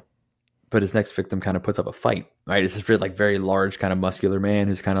 But his next victim kind of puts up a fight, right? It's this very large, kind of muscular man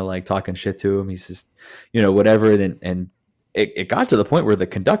who's kind of like talking shit to him. He's just, whatever. And it got to the point where the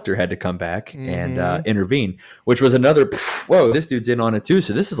conductor had to come back and intervene, which was another, whoa, this dude's in on it too.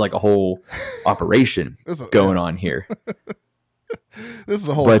 So this is like a whole operation going on here. This is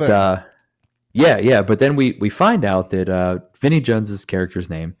a whole thing. Yeah. But then we find out that Vinnie Jones's character's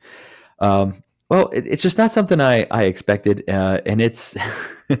name, it's just not something I expected, and it's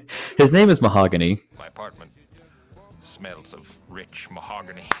his name is Mahogany. My apartment smells of rich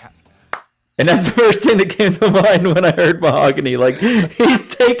mahogany. And that's the first thing that came to mind when I heard Mahogany. Like,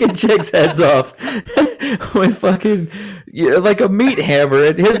 he's taking chicks' heads off with fucking like a meat hammer.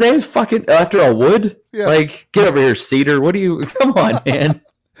 And his name's fucking after a wood. Yeah. Like, get over here, Cedar. Come on, man.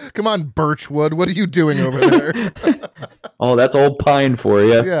 Come on, Birchwood. What are you doing over there? Oh, that's old pine for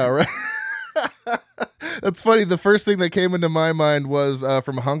you. Yeah, right. That's funny. The first thing that came into my mind was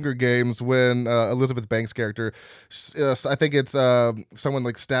from Hunger Games when Elizabeth Banks' character, I think it's someone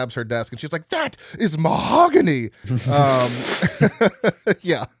like stabs her desk, and she's like, "That is mahogany."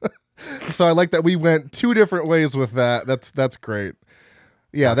 Yeah. So I like that we went 2 different ways with that. That's great.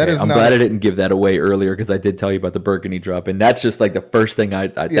 Yeah, that is. I'm glad I didn't give that away earlier, because I did tell you about the Burgundy drop, and that's just like the first thing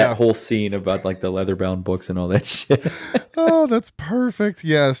that whole scene about like the leather-bound books and all that shit. Oh, that's perfect.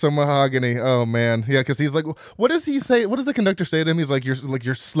 Yeah, so Mahogany. Oh man, yeah, because he's like, what does he say? What does the conductor say to him? He's like,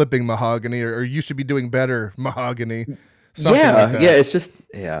 you're slipping, Mahogany, or you should be doing better, Mahogany. Something like that. Yeah, it's just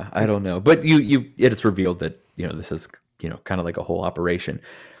I don't know, but it's revealed that this is kind of like a whole operation.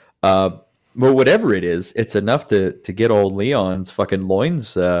 Well, whatever it is, it's enough to get old Leon's fucking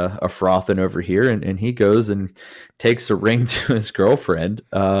loins a frothing over here, and he goes and takes a ring to his girlfriend.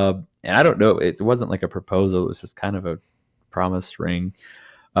 And I don't know, it wasn't like a proposal; it was just kind of a promise ring.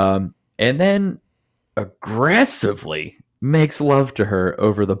 And then aggressively makes love to her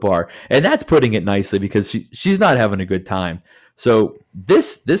over the bar, and that's putting it nicely, because she's not having a good time. So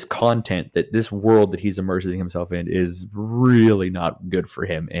this content, that this world that he's immersing himself in, is really not good for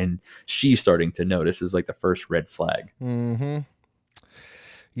him, and she's starting to notice. Is like the first red flag. Mm-hmm.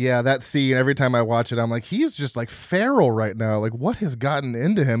 Yeah, that scene, every time I watch it, I'm like, he's just like feral right now. Like, what has gotten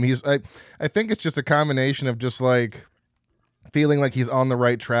into him? I think it's just a combination of just like feeling like he's on the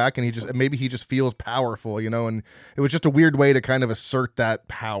right track, and maybe he just feels powerful, and it was just a weird way to kind of assert that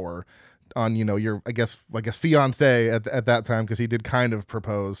power on your I guess fiance at that time, because he did kind of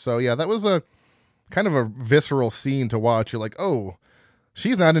propose. So yeah, that was a kind of a visceral scene to watch. You're like, oh,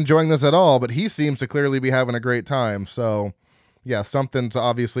 she's not enjoying this at all, but he seems to clearly be having a great time. So yeah, something's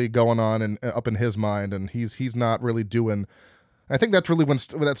obviously going on and up in his mind, and he's not really doing. I think that's really when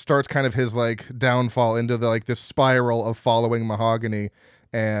that starts kind of his like downfall into the like this spiral of following Mahogany,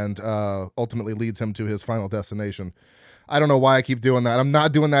 and ultimately leads him to his final destination. I don't know why I keep doing that. I'm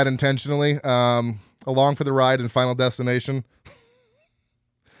not doing that intentionally. Along for the ride in Final Destination.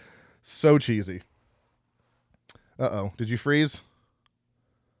 So cheesy. Uh-oh. Did you freeze?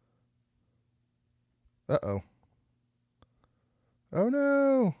 Uh-oh. Oh,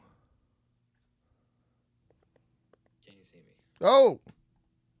 no. Can you see me? Oh!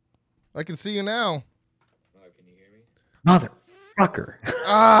 I can see you now. Oh, can you hear me?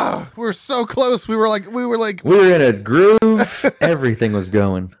 Motherfucker. We're so close. We were in a groove. Everything was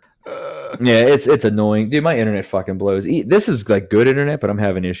going. Yeah, it's annoying. Dude, my internet fucking blows. This is like good internet, but I'm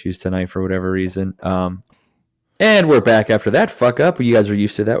having issues tonight for whatever reason. And we're back after that fuck up. You guys are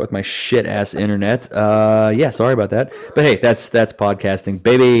used to that with my shit ass internet. Yeah, sorry about that. But hey, that's podcasting,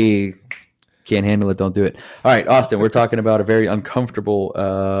 baby. Can't handle it, don't do it. All right, Austin, we're talking about a very uncomfortable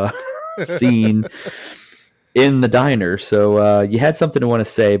scene in the diner. So you had something to want to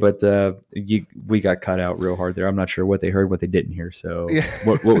say, but we got cut out real hard there. I'm not sure what they heard, what they didn't hear. So yeah.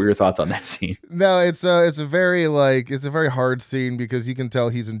 what were your thoughts on that scene? No, it's a very hard scene because you can tell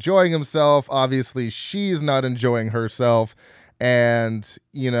he's enjoying himself. Obviously, she's not enjoying herself, and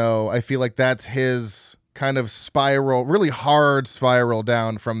I feel like that's his kind of spiral, really hard spiral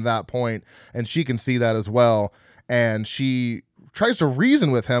down from that point, and she can see that as well. And she tries to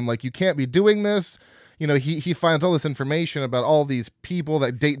reason with him, like, you can't be doing this. He finds all this information about all these people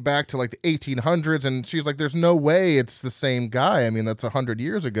that date back to like the 1800s, and she's like, there's no way it's the same guy. I mean, that's 100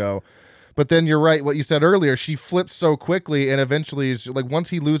 years ago. But then you're right, what you said earlier, she flips so quickly, and eventually, like, once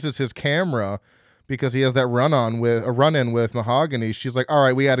he loses his camera, because he has that run-in with Mahogany, she's like, all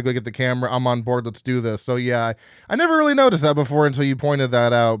right, we got to go get the camera. I'm on board. Let's do this. So yeah, I never really noticed that before until you pointed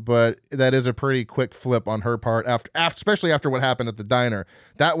that out, but that is a pretty quick flip on her part, especially after what happened at the diner.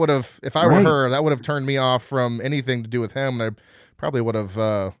 That would have, if I were her, that would have turned me off from anything to do with him, and I probably would have,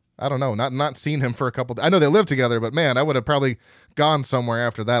 I don't know, not seen him for a couple I know they live together, but man, I would have probably gone somewhere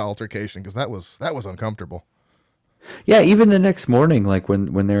after that altercation, because that was uncomfortable. Yeah, even the next morning, like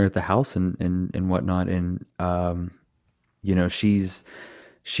when they're at the house and whatnot, and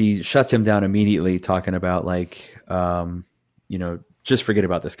she shuts him down immediately, talking about like just forget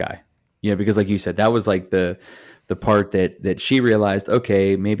about this guy, because like you said, that was like the part that she realized,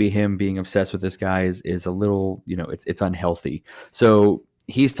 okay, maybe him being obsessed with this guy is a little, it's unhealthy. So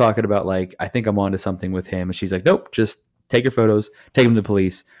he's talking about like, I think I'm onto something with him, and she's like, nope, just take your photos, take him to the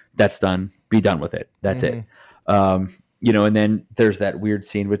police. That's done. Be done with it. That's it. And then there's that weird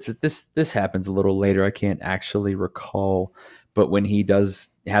scene, which this happens a little later. I can't actually recall, but when he does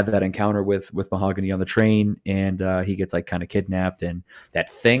have that encounter with Mahogany on the train, and he gets like kind of kidnapped, and that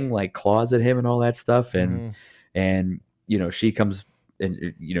thing like claws at him and all that stuff, and she comes,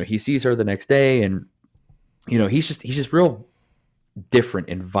 and he sees her the next day, and he's just real different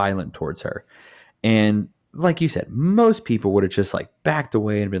and violent towards her, and like you said, most people would have just like backed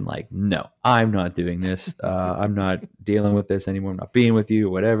away and been like, no, I'm not doing this. I'm not dealing with this anymore. I'm not being with you,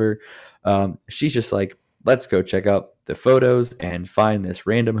 whatever. She's just like, let's go check out the photos and find this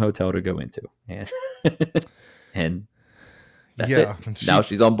random hotel to go into. And that's it. Now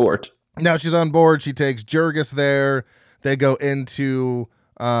she's on board. She takes Jurgis there. They go into,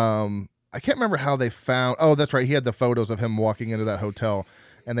 I can't remember how they found. Oh, that's right. He had the photos of him walking into that hotel,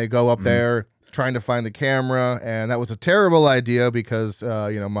 and they go up there trying to find the camera, and that was a terrible idea because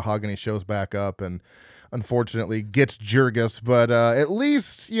Mahogany shows back up and unfortunately gets Jurgis, but at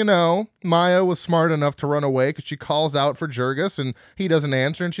least Maya was smart enough to run away, because she calls out for Jurgis and he doesn't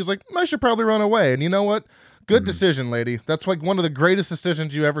answer, and she's like, I should probably run away. And you know what, good decision, lady. That's like one of the greatest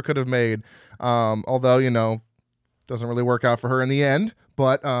decisions you ever could have made, although doesn't really work out for her in the end.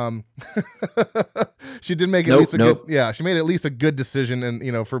 But she did make at least a good. Yeah, she made at least a good decision,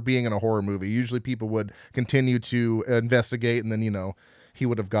 and for being in a horror movie, usually people would continue to investigate, and then he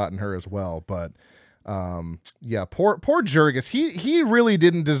would have gotten her as well. But poor Jurgis. He really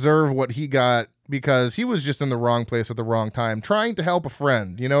didn't deserve what he got, because he was just in the wrong place at the wrong time, trying to help a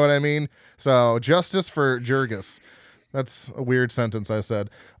friend. You know what I mean? So justice for Jurgis. That's a weird sentence I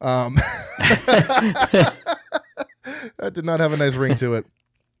said. That did not have a nice ring to it.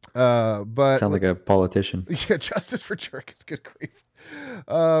 But sound like a politician. Yeah, justice for Jurgis. Good grief.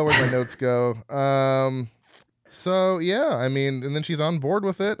 Where'd my notes go? So yeah, I mean, and then she's on board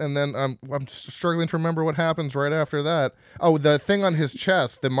with it, and then I'm struggling to remember what happens right after that. Oh, the thing on his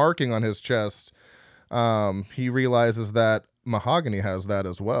chest, the marking on his chest. He realizes that Mahogany has that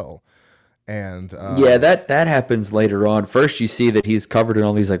as well. And that happens later on. First, you see that he's covered in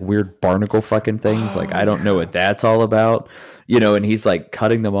all these like weird barnacle fucking things. I don't know what that's all about, and he's like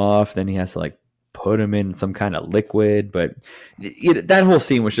cutting them off. Then he has to like put him in some kind of liquid, but that whole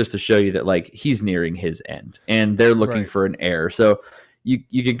scene was just to show you that like he's nearing his end and they're looking for an heir. So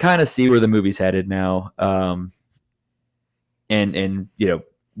you can kind of see where the movie's headed now. And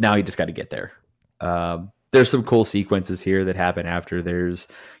now you just got to get there. There's some cool sequences here that happen after. There's,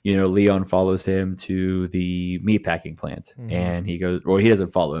 Leon follows him to the meatpacking plant, and he goes, well, he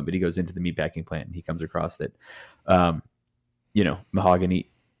doesn't follow him, but he goes into the meatpacking plant, and he comes across that, Mahogany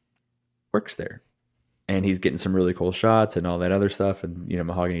works there, and he's getting some really cool shots and all that other stuff. And,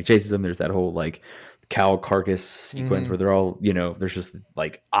 Mahogany chases him. There's that whole like cow carcass sequence where they're all, there's just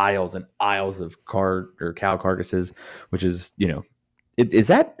like aisles and aisles of cow carcasses, which is, is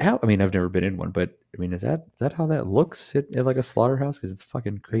that how? I mean, I've never been in one, but I mean, is that how that looks at like a slaughterhouse? Because it's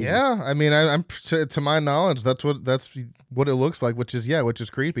fucking crazy. Yeah, I mean, I'm to my knowledge, that's what it looks like, which is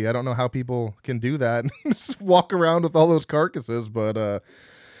creepy. I don't know how people can do that and just walk around with all those carcasses, but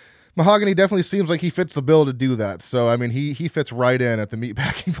Mahogany definitely seems like he fits the bill to do that. So I mean, he fits right in at the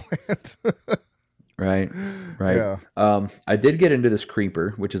meatpacking plant. Right. Yeah. I did get into this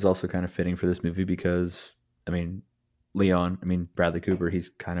creeper, which is also kind of fitting for this movie because, I mean, Bradley Cooper, he's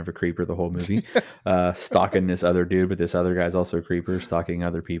kind of a creeper the whole movie, stalking this other dude, but this other guy's also a creeper, stalking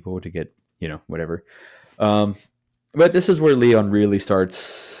other people to get, whatever. But this is where Leon really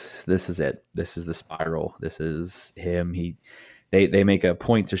starts. This is it. This is the spiral. This is him. They make a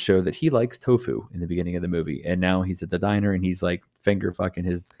point to show that he likes tofu in the beginning of the movie, and now he's at the diner and he's like finger fucking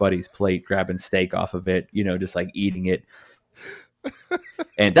his buddy's plate, grabbing steak off of it, just like eating it.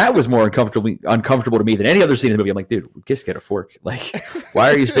 And that was more uncomfortable to me than any other scene in the movie. I'm like, dude, just get a fork. Like, why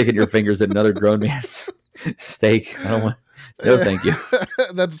are you sticking your fingers in another grown man's steak? I don't want. No, thank you.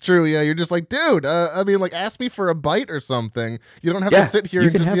 That's true. Yeah, you're just like, dude. Ask me for a bite or something. You don't have to sit here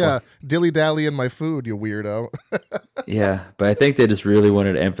and just dilly dally in my food, you weirdo. Yeah, but I think they just really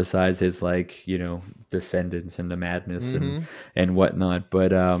wanted to emphasize his like, descendants into madness and whatnot.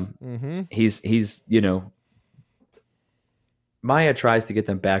 But he's Maya tries to get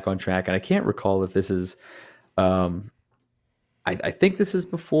them back on track, and I can't recall if this is, I think this is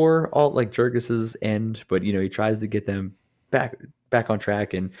before all like Jurgis's end, but he tries to get them back on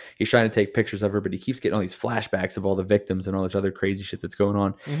track, and he's trying to take pictures of her, but he keeps getting all these flashbacks of all the victims and all this other crazy shit that's going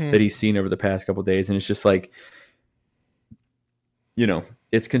on that he's seen over the past couple of days, and it's just like,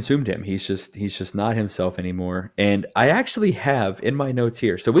 it's consumed him. He's just not himself anymore. And I actually have in my notes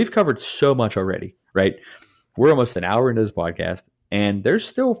here, so we've covered so much already, right? We're almost an hour into this podcast, and there's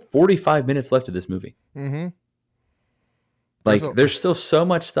still 45 minutes left of this movie. Mm-hmm. Like, there's still so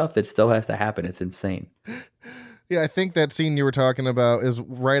much stuff that still has to happen. It's insane. Yeah, I think that scene you were talking about is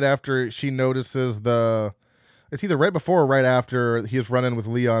right after she notices it's either right before or right after he's running with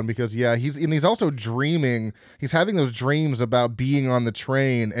Leon, because he's also dreaming. He's having those dreams about being on the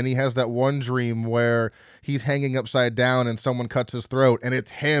train, and he has that one dream where he's hanging upside down and someone cuts his throat, and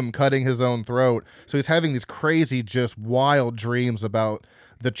it's him cutting his own throat. So he's having these crazy, just wild dreams about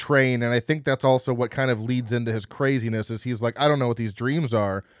the train, and I think that's also what kind of leads into his craziness. Is he's like, I don't know what these dreams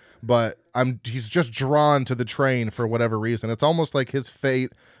are, but he's just drawn to the train for whatever reason. It's almost like his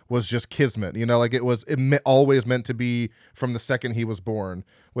fate was just kismet, like it always meant to be from the second he was born,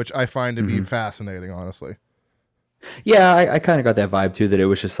 which I find to be fascinating, honestly. Yeah, I kind of got that vibe too, that it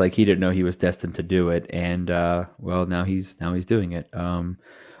was just like he didn't know he was destined to do it, and now he's doing it.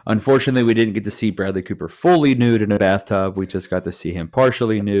 Unfortunately, we didn't get to see Bradley Cooper fully nude in a bathtub. We just got to see him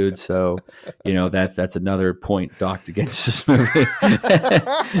partially nude. So, that's another point docked against this movie.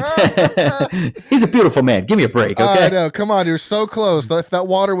 He's a beautiful man. Give me a break, okay? I know. Come on, you're so close. If that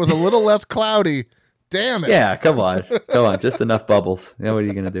water was a little less cloudy, damn it. Yeah, come on. Just enough bubbles. What are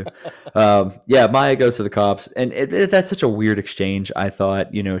you going to do? Maya goes to the cops, and that's such a weird exchange. I thought,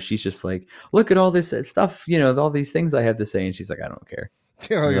 she's just like, look at all this stuff, all these things I have to say. And she's like, I don't care.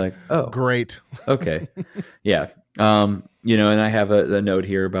 Like, oh, great. Okay. Yeah. And I have a note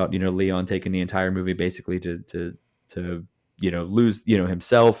here about, Leon taking the entire movie basically to lose,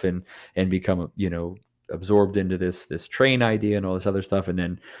 himself and become, absorbed into this train idea and all this other stuff. And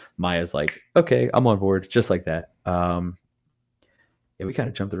then Maya's like, okay, I'm on board, just like that. We kind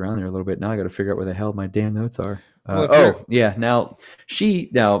of jumped around there a little bit. Now I got to figure out where the hell my damn notes are. Now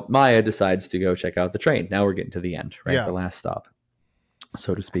Maya decides to go check out the train. Now we're getting to the end, right? Yeah. The last stop,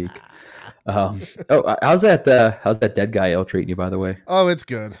 so to speak. How's that dead guy ale treating you, by the way? Oh, it's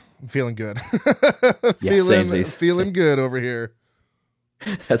good. I'm feeling good. Feeling good over here.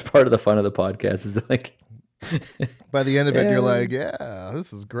 That's part of the fun of the podcast, is like by the end of it, you're like, yeah,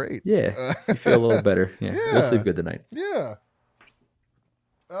 this is great. Yeah, you feel a little better. Yeah. We'll sleep good tonight. Yeah.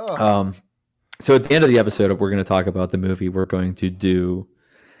 So at the end of the episode, we're going to talk about the movie. We're going to do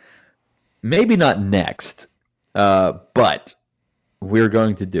maybe not next, but we're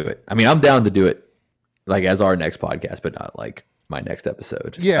going to do it. I mean, I'm down to do it like as our next podcast, but not like my next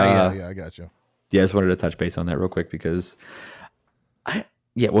episode. Yeah, I got you. Yeah, I just wanted to touch base on that real quick because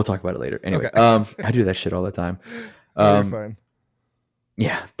we'll talk about it later. Anyway, Okay. I do that shit all the time. You're fine.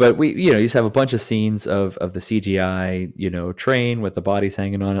 Yeah, but we, you just have a bunch of scenes of the CGI, train with the bodies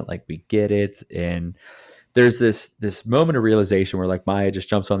hanging on it. Like, we get it. And there's this moment of realization where like Maya just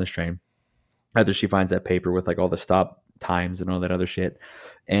jumps on this train after she finds that paper with like all the stop times and all that other shit.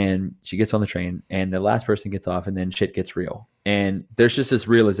 And she gets on the train and the last person gets off and then shit gets real. And there's just this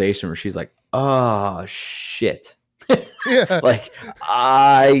realization where she's like, oh shit. Yeah. Like,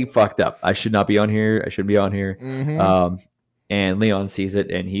 I fucked up. I should not be on here. I shouldn't be on here. Mm-hmm. And Leon sees it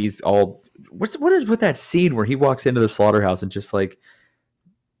and he's all, what is with that scene where he walks into the slaughterhouse and just like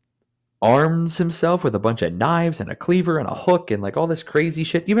arms himself with a bunch of knives and a cleaver and a hook and like all this crazy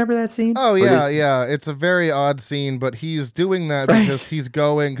shit. You remember that scene? Oh yeah. It's a very odd scene, but he's doing that because he's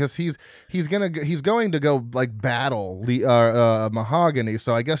going to go like battle Mahogany.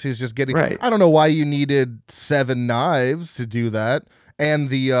 So I guess he's just getting. Right. I don't know why you needed 7 knives to do that, and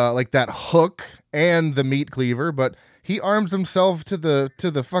the like that hook and the meat cleaver, but he arms himself to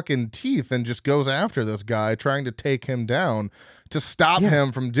the fucking teeth and just goes after this guy, trying to take him down to stop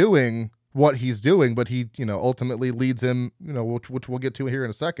him from doing what he's doing. But he, ultimately leads him, which we'll get to here in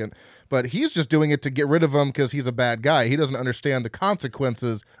a second. But he's just doing it to get rid of him because he's a bad guy. He doesn't understand the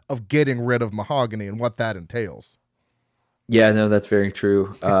consequences of getting rid of Mahogany and what that entails. Yeah, no, that's very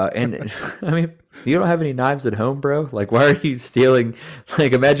true. And I mean, you don't have any knives at home, bro? Like, why are you stealing?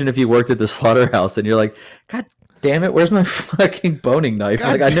 Like, imagine if you worked at the slaughterhouse and you're like, God damn it, where's my fucking boning knife?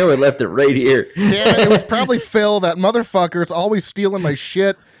 God, like, I know I left it right here. Yeah, it was probably Phil, that motherfucker. It's always stealing my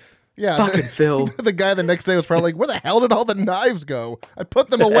shit. Yeah, fucking Phil. The guy the next day was probably like, where the hell did all the knives go? I put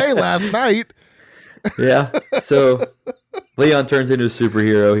them away last night. Yeah, so Leon turns into a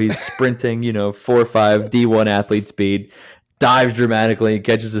superhero. He's sprinting, 4 or 5 D1 athlete speed, dives dramatically and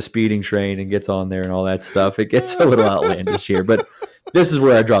catches a speeding train and gets on there and all that stuff. It gets a little outlandish here, but this is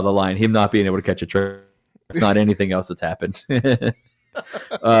where I draw the line. Him not being able to catch a train. It's not anything else that's happened. I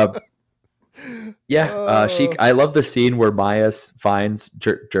love the scene where Maya finds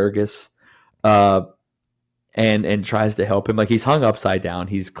Jurgis and tries to help him. Like, he's hung upside down.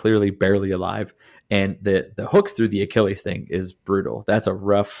 He's clearly barely alive. And the hooks through the Achilles thing is brutal. That's a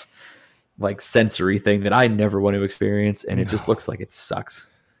rough, like, sensory thing that I never want to experience. And it just looks like it sucks.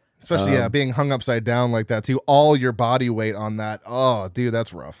 Especially, being hung upside down like that too. All your body weight on that. Oh, dude,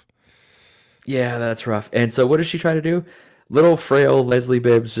 that's rough. Yeah, that's rough. And so what does she try to do? Little frail Leslie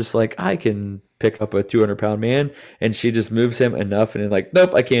Bibbs just like, I can pick up a 200-pound man. And she just moves him enough and then like,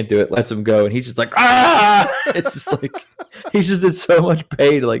 nope, I can't do it. Lets him go. And he's just like, ah! It's just like, he's just in so much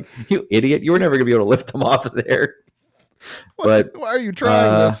pain. Like, you idiot. You were never going to be able to lift him off of there. But why are you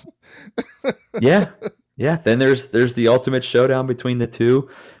trying this? Yeah. Then there's the ultimate showdown between the two,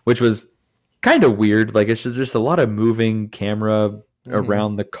 which was kind of weird. Like, it's just a lot of moving camera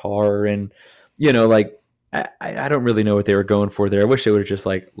around the car, and like I don't really know what they were going for there. I wish they would have just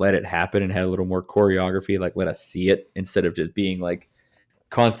like let it happen and had a little more choreography, like let us see it instead of just being like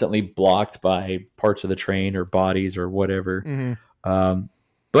constantly blocked by parts of the train or bodies or whatever.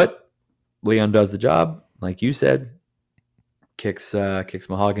 But Leon does the job, like you said, kicks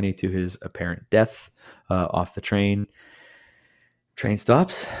Mahogany to his apparent death off the train. Train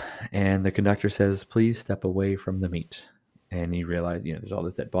stops and the conductor says, please step away from the meat. And you realize, there's all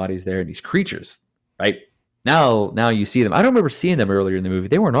these dead bodies there and these creatures, right? Now you see them. I don't remember seeing them earlier in the movie.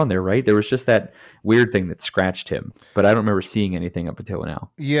 They weren't on there, right? There was just that weird thing that scratched him, but I don't remember seeing anything up until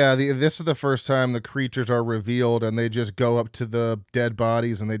now. Yeah, this is the first time the creatures are revealed, and they just go up to the dead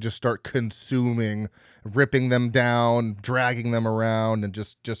bodies and they just start consuming, ripping them down, dragging them around, and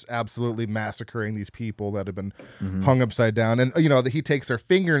just absolutely massacring these people that have been hung upside down. And he takes their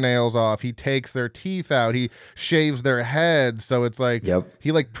fingernails off, he takes their teeth out, he shaves their heads. So it's like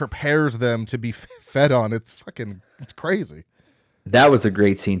he like prepares them to be fed on. It's crazy. That was a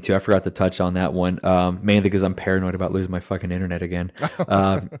great scene too. I forgot to touch on that one, mainly because I'm paranoid about losing my fucking internet again.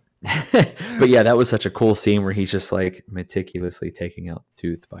 But yeah, that was such a cool scene where he's just like meticulously taking out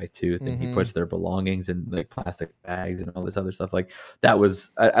tooth by tooth, and he puts their belongings in like plastic bags and all this other stuff. Like, that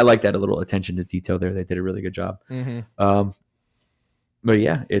was, I like that, a little attention to detail there. They did a really good job. But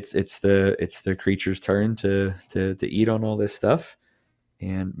yeah, it's the creature's turn to eat on all this stuff.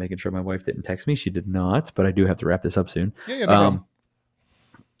 And making sure my wife didn't text me. She did not, but I do have to wrap this up soon.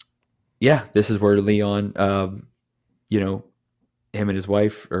 This is where Leon, him and his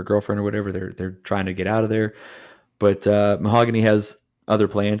wife or girlfriend or whatever, they're trying to get out of there. But Mahogany has other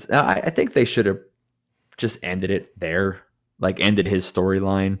plans. I think they should have just ended it there, like ended his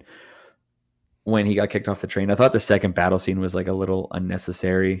storyline when he got kicked off the train. I thought the second battle scene was like a little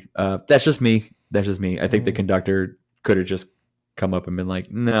unnecessary. That's just me. I think the conductor could have just come up and been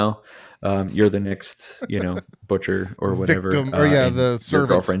like, no, you're the next, butcher or whatever. Victim, or the servant. Your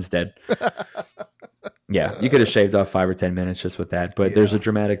girlfriend's dead. Yeah, you could have shaved off 5 or 10 minutes just with that. But there's a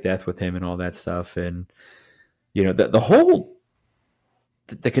dramatic death with him and all that stuff. And,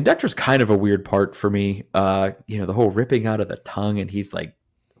 the conductor's kind of a weird part for me. The whole ripping out of the tongue, and he's like,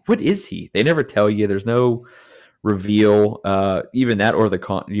 what is he? They never tell you. There's no reveal. Even that, or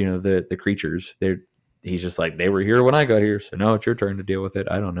the creatures. He's just like, they were here when I got here, so now it's your turn to deal with it.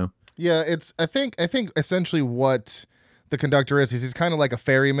 I don't know. Yeah, I think essentially what the conductor is he's kind of like a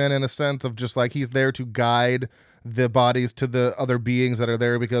ferryman in a sense of just like he's there to guide the bodies to the other beings that are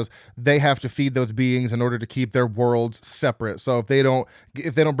there because they have to feed those beings in order to keep their worlds separate. So if they don't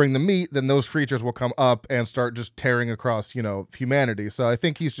bring the meat, then those creatures will come up and start just tearing across, humanity. So I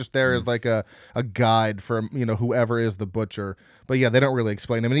think he's just there as like a guide for, whoever is the butcher. But yeah, they don't really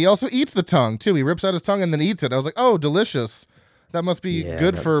explain him. And he also eats the tongue too. He rips out his tongue and then eats it. I was like, oh, delicious. That must be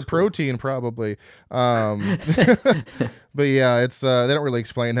good for protein, probably. But yeah, it's they don't really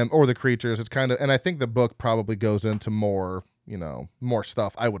explain him or the creatures. It's kind of, and I think the book probably goes into more, more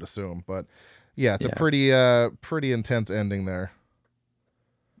stuff, I would assume. But yeah, it's a pretty intense ending there.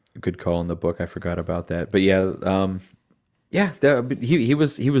 Good call in the book. I forgot about that. But yeah, he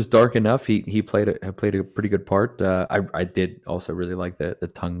was dark enough. He played a pretty good part. I did also really like the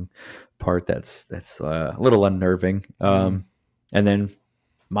tongue part. That's a little unnerving. And then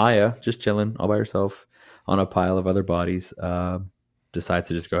Maya, just chilling all by herself on a pile of other bodies, decides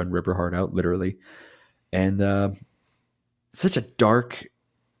to just go ahead and rip her heart out, literally. And such a dark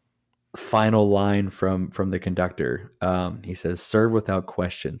final line from the conductor. He says, "Serve without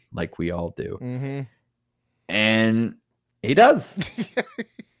question, like we all do." Mm-hmm. And he does.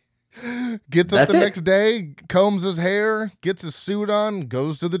 Gets up the next day, combs his hair, gets his suit on,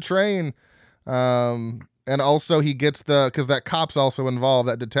 goes to the train. And also he gets because that cop's also involved,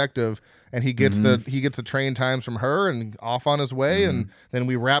 that detective, and he gets the train times from her and off on his way. And then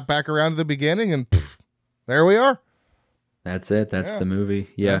we wrap back around to the beginning and there we are. That's it. That's the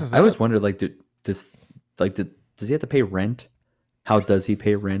movie. Yeah. I always wondered, does he have to pay rent? How does he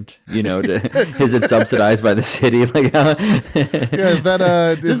pay rent? Is it subsidized by the city? Like, is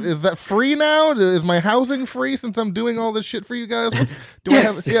that is that free now? Is my housing free since I'm doing all this shit for you guys?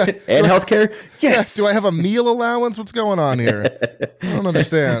 Yes. And healthcare? Yes. Do I have a meal allowance? What's going on here? I don't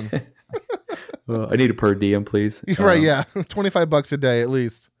understand. Well, I need a per diem, please. Right? Yeah, $25 a day at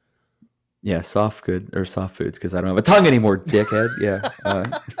least. Yeah, soft foods, because I don't have a tongue anymore, dickhead.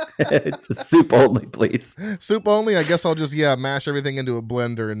 Yeah. Just soup only, please. Soup only? I guess I'll just, mash everything into a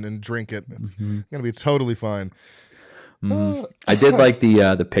blender and drink it. It's going to be totally fine. I did like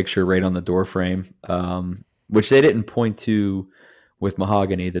the picture right on the door frame, which they didn't point to with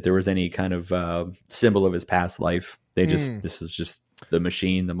Mahogany, that there was any kind of symbol of his past life. This was just the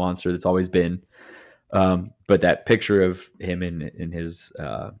machine, the monster that's always been. But that picture of him in his...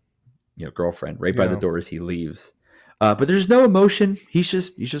 girlfriend right by the door as he leaves, but there's no emotion. He's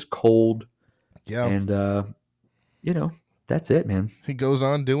just cold. Yeah. And that's it, man. He goes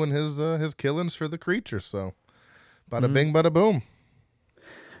on doing his killings for the creatures. So bada bing, bada boom.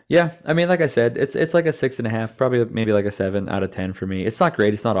 Yeah, I mean, like I said, it's like a 6.5, probably maybe like a 7 out of 10 for me. It's not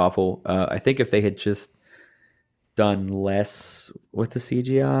great, it's not awful. I think if they had just done less with the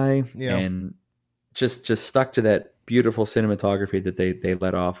CGI and just stuck to that beautiful cinematography that they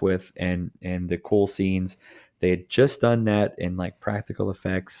let off with and the cool scenes, they had just done that in like practical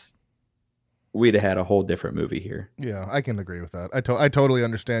effects, we'd have had a whole different movie here. Yeah, I can agree with that. I totally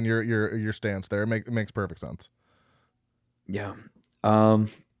understand your stance there. It makes perfect sense. Yeah.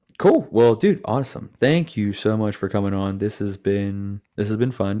 Cool. Well, dude, awesome. Thank you so much for coming on. This has been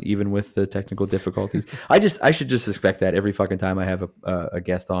fun, even with the technical difficulties. I should just expect that every fucking time I have a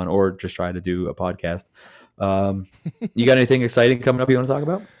guest on or just try to do a podcast. You got anything exciting coming up you want to talk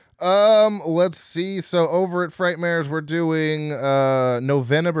about? Let's see. So over at Frightmares, we're doing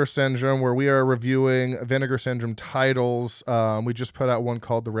November Syndrome, where we are reviewing Vinegar Syndrome titles. We just put out one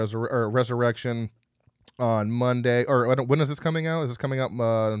called the Resurrection on Monday. Or when is this coming out? Is this coming out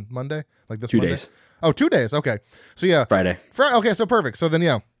Monday? Like this 2 Monday? days. Oh, 2 days. Okay. So yeah. Friday. Okay, so perfect. So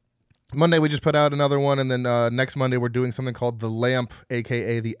then Monday we just put out another one, and then next Monday we're doing something called The Lamp,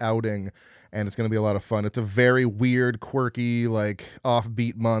 aka The Outing. And it's going to be a lot of fun. It's a very weird, quirky, like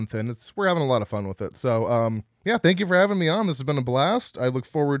offbeat month, and we're having a lot of fun with it. So, thank you for having me on. This has been a blast. I look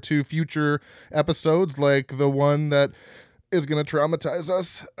forward to future episodes like the one that is going to traumatize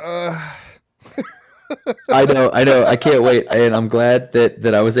us. I know. I can't wait, and I'm glad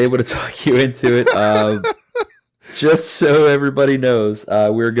that I was able to talk you into it. Just so everybody knows,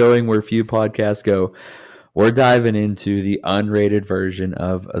 we're going where few podcasts go. We're diving into the unrated version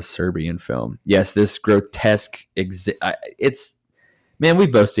of a Serbian film. Yes, this grotesque. Man,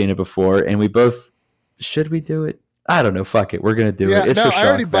 we've both seen it before, and we both. Should we do it? I don't know. Fuck it. We're gonna do it. It's for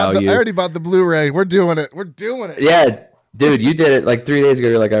shock value. I already bought the Blu-ray. We're doing it. Yeah. Dude, you did it like 3 days ago.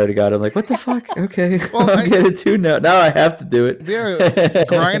 You're like, I already got it. I'm like, what the fuck? Okay, well, I'm getting too now. Now I have to do it. Yeah,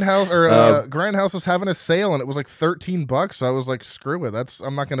 Grindhouse was having a sale, and it was like $13. So I was like, screw it.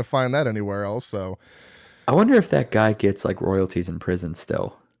 I'm not going to find that anywhere else. So I wonder if that guy gets like royalties in prison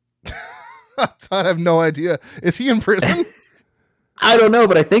still. I have no idea. Is he in prison? I don't know,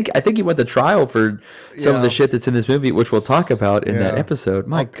 but I think he went to trial for some of the shit that's in this movie, which we'll talk about in that episode.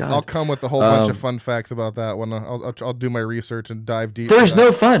 God, I'll come with a whole bunch of fun facts about that one. I'll do my research and dive deep. There's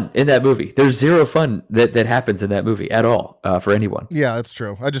no fun in that movie. There's zero fun that happens in that movie at all for anyone. Yeah, that's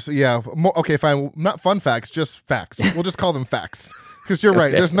true. Okay, fine. Not fun facts, just facts. We'll just call them facts. Because you're right.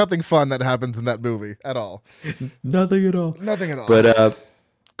 Okay. There's nothing fun that happens in that movie at all. Nothing at all. Nothing at all. But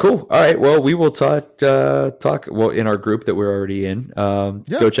cool. All right. Well, we will talk in our group that we're already in.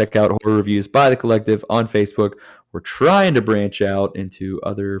 Go check out Horror Reviews by the Collective on Facebook. We're trying to branch out into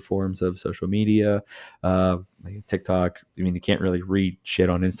other forms of social media, like TikTok. I mean, you can't really read shit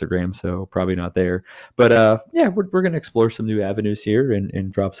on Instagram, so probably not there. But we're going to explore some new avenues here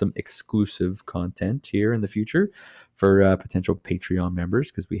and drop some exclusive content here in the future for potential Patreon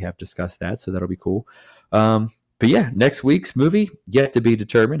members, because we have discussed that, so that'll be cool. But yeah, next week's movie, yet to be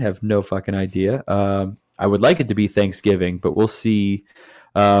determined. Have no fucking idea. I would like it to be Thanksgiving, but we'll see.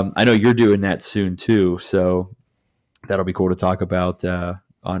 I know you're doing that soon too, so that'll be cool to talk about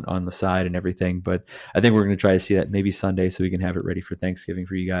on the side and everything. But I think we're going to try to see that maybe Sunday so we can have it ready for Thanksgiving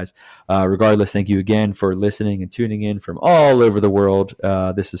for you guys. Regardless, thank you again for listening and tuning in from all over the world.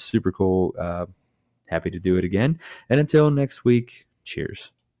 This is super cool. Happy to do it again. And until next week,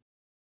 cheers.